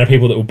amazed at the amount of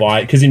people that will buy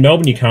it, because in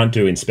Melbourne you can't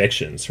do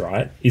inspections,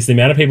 right? Is the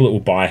amount of people that will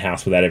buy a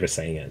house without ever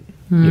seeing it.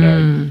 You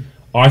know,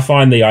 I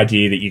find the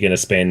idea that you're going to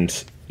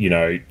spend, you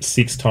know,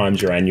 6 times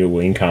your annual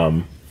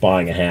income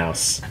buying a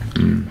house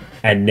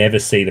and never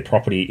see the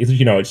property,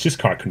 you know, it's just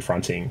quite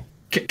confronting.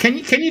 Can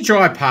you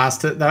drive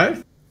past it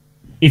though?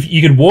 If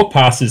you could walk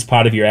past as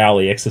part of your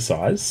hourly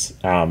exercise.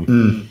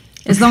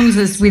 As long as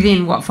it's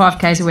within,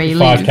 5Ks of where you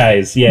live.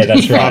 5Ks, yeah,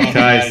 that's right.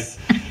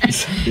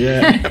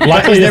 5Ks.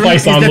 Luckily, the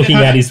place I'm looking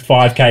at is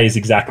 5Ks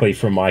exactly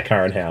from my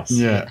current house.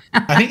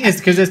 I think it's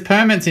because there's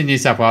permits in New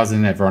South Wales,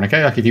 isn't there, Veronica?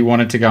 Like, if you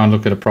wanted to go and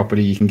look at a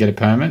property, you can get a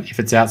permit if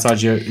it's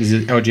outside is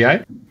it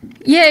LGA?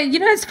 Yeah, you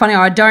know, it's funny.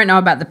 I don't know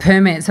about the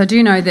permits. I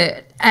do know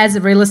that as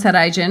a real estate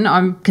agent,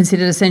 I'm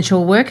considered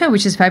essential worker,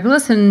 which is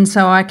fabulous, and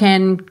so I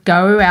can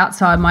go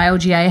outside my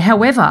LGA.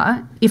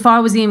 However, if I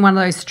was in one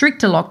of those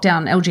stricter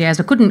lockdown LGAs,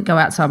 I couldn't go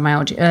outside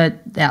my the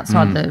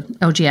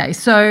LGA.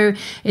 So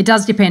it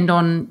does depend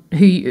on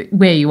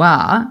where you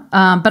are.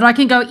 But I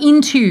can go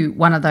into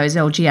one of those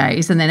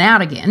LGAs and then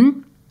out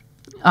again.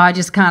 I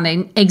just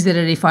can't exit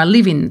it if I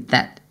live in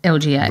that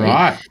LGA.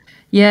 Right.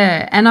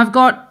 Yeah, and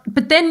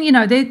but then,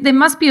 there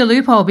must be a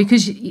loophole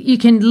because you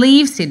can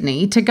leave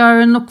Sydney to go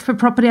and look for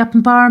property up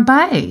in Byron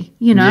Bay,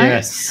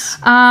 Yes.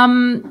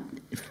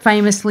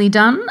 Famously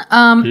done,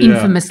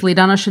 infamously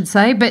done, I should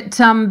say. But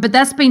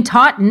that's been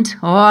tightened.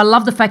 Oh, I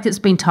love the fact it's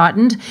been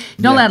tightened.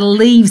 You're not allowed to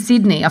leave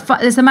Sydney.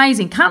 It's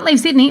amazing. Can't leave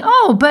Sydney.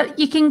 Oh, but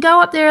you can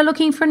go up there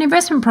looking for an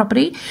investment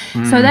property.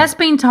 So that's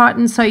been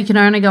tightened. So you can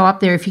only go up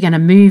there if you're going to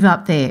move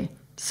up there.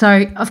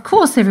 So, of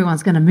course,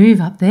 everyone's going to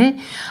move up there.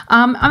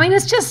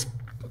 It's just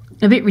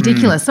a bit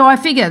ridiculous. So I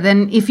figure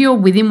then if you're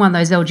within one of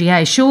those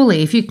LGAs,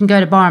 surely if you can go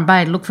to Byron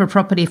Bay to look for a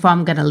property if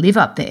I'm going to live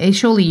up there,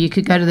 surely you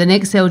could go to the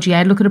next LGA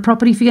and look at a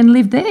property if you're going to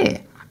live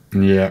there.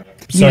 Yeah.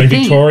 So in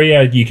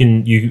Victoria,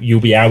 you'll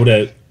be able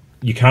to,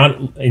 you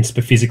can't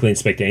physically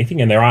inspect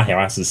anything, and there are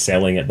houses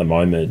selling at the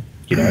moment,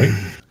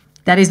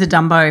 That is a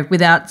Dumbo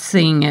without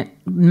seeing it.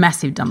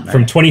 Massive Dumbo.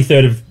 From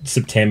 23rd of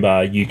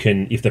September, you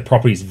can, if the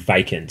property's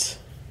vacant,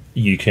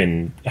 you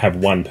can have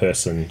one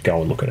person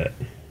go and look at it.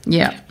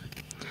 Yeah.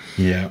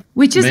 Yeah.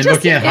 Which is just,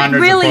 looking at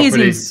hundreds really of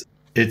properties,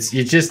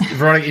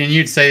 Veronica, and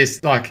you'd say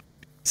this, like,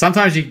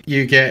 sometimes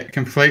you get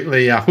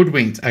completely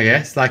hoodwinked, I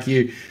guess. Like,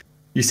 you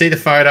see the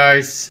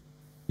photos,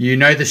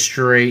 the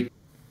street,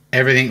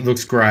 everything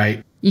looks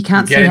great. You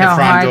can't get see in how the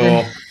front high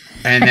door,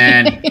 and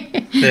then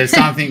there's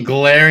something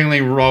glaringly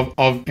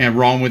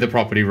wrong with the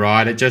property,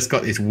 right? It just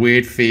got this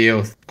weird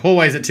feel.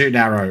 Hallways are too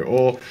narrow,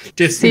 or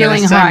just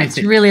ceiling height's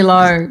really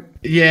low.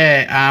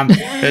 Yeah,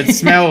 it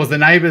smells. The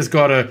neighbour's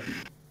got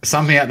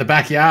something out the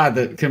backyard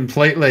that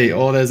completely,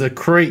 or there's a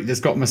creek that's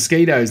got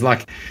mosquitoes.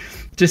 Like,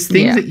 just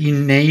things that you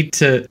need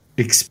to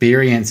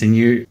experience, and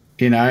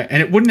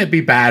and wouldn't it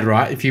be bad,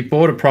 right? If you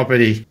bought a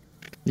property,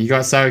 you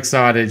got so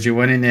excited, you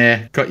went in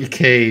there, got your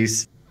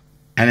keys,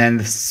 and then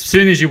as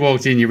soon as you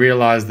walked in, you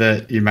realised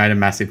that you made a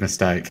massive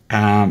mistake.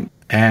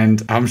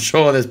 And I'm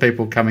sure there's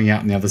people coming out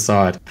on the other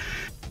side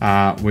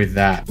with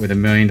 $1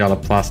 million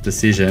plus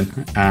decision.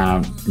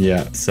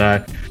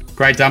 So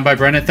great Dumbo,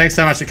 Brendan. Thanks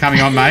so much for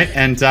coming on, mate.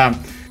 And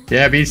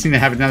it'd be interesting to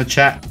have another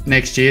chat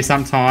next year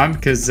sometime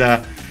because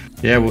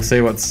we'll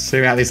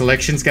see how this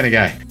election's going to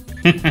go.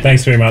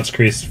 Thanks very much,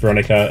 Chris,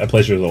 Veronica. A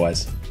pleasure as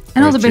always.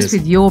 And all the best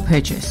with your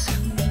purchase.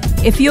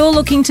 If you're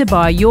looking to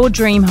buy your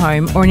dream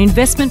home or an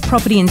investment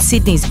property in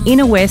Sydney's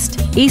inner west,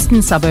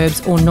 eastern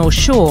suburbs or North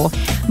Shore,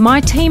 my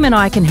team and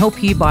I can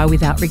help you buy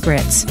without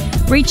regrets.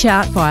 Reach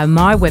out via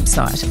my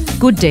website,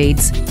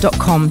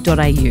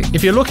 gooddeeds.com.au.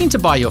 If you're looking to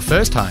buy your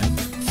first home,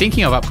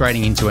 thinking of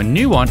upgrading into a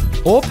new one,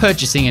 or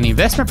purchasing an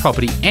investment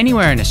property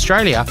anywhere in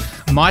Australia,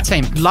 my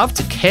team love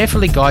to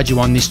carefully guide you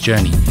on this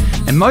journey.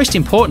 And most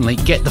importantly,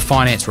 get the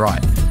finance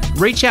right.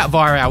 Reach out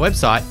via our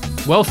website,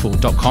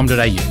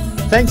 wealthful.com.au.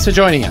 Thanks for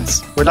joining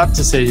us. We'd love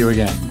to see you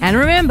again. And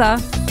remember,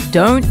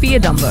 don't be a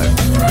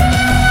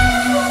Dumbo.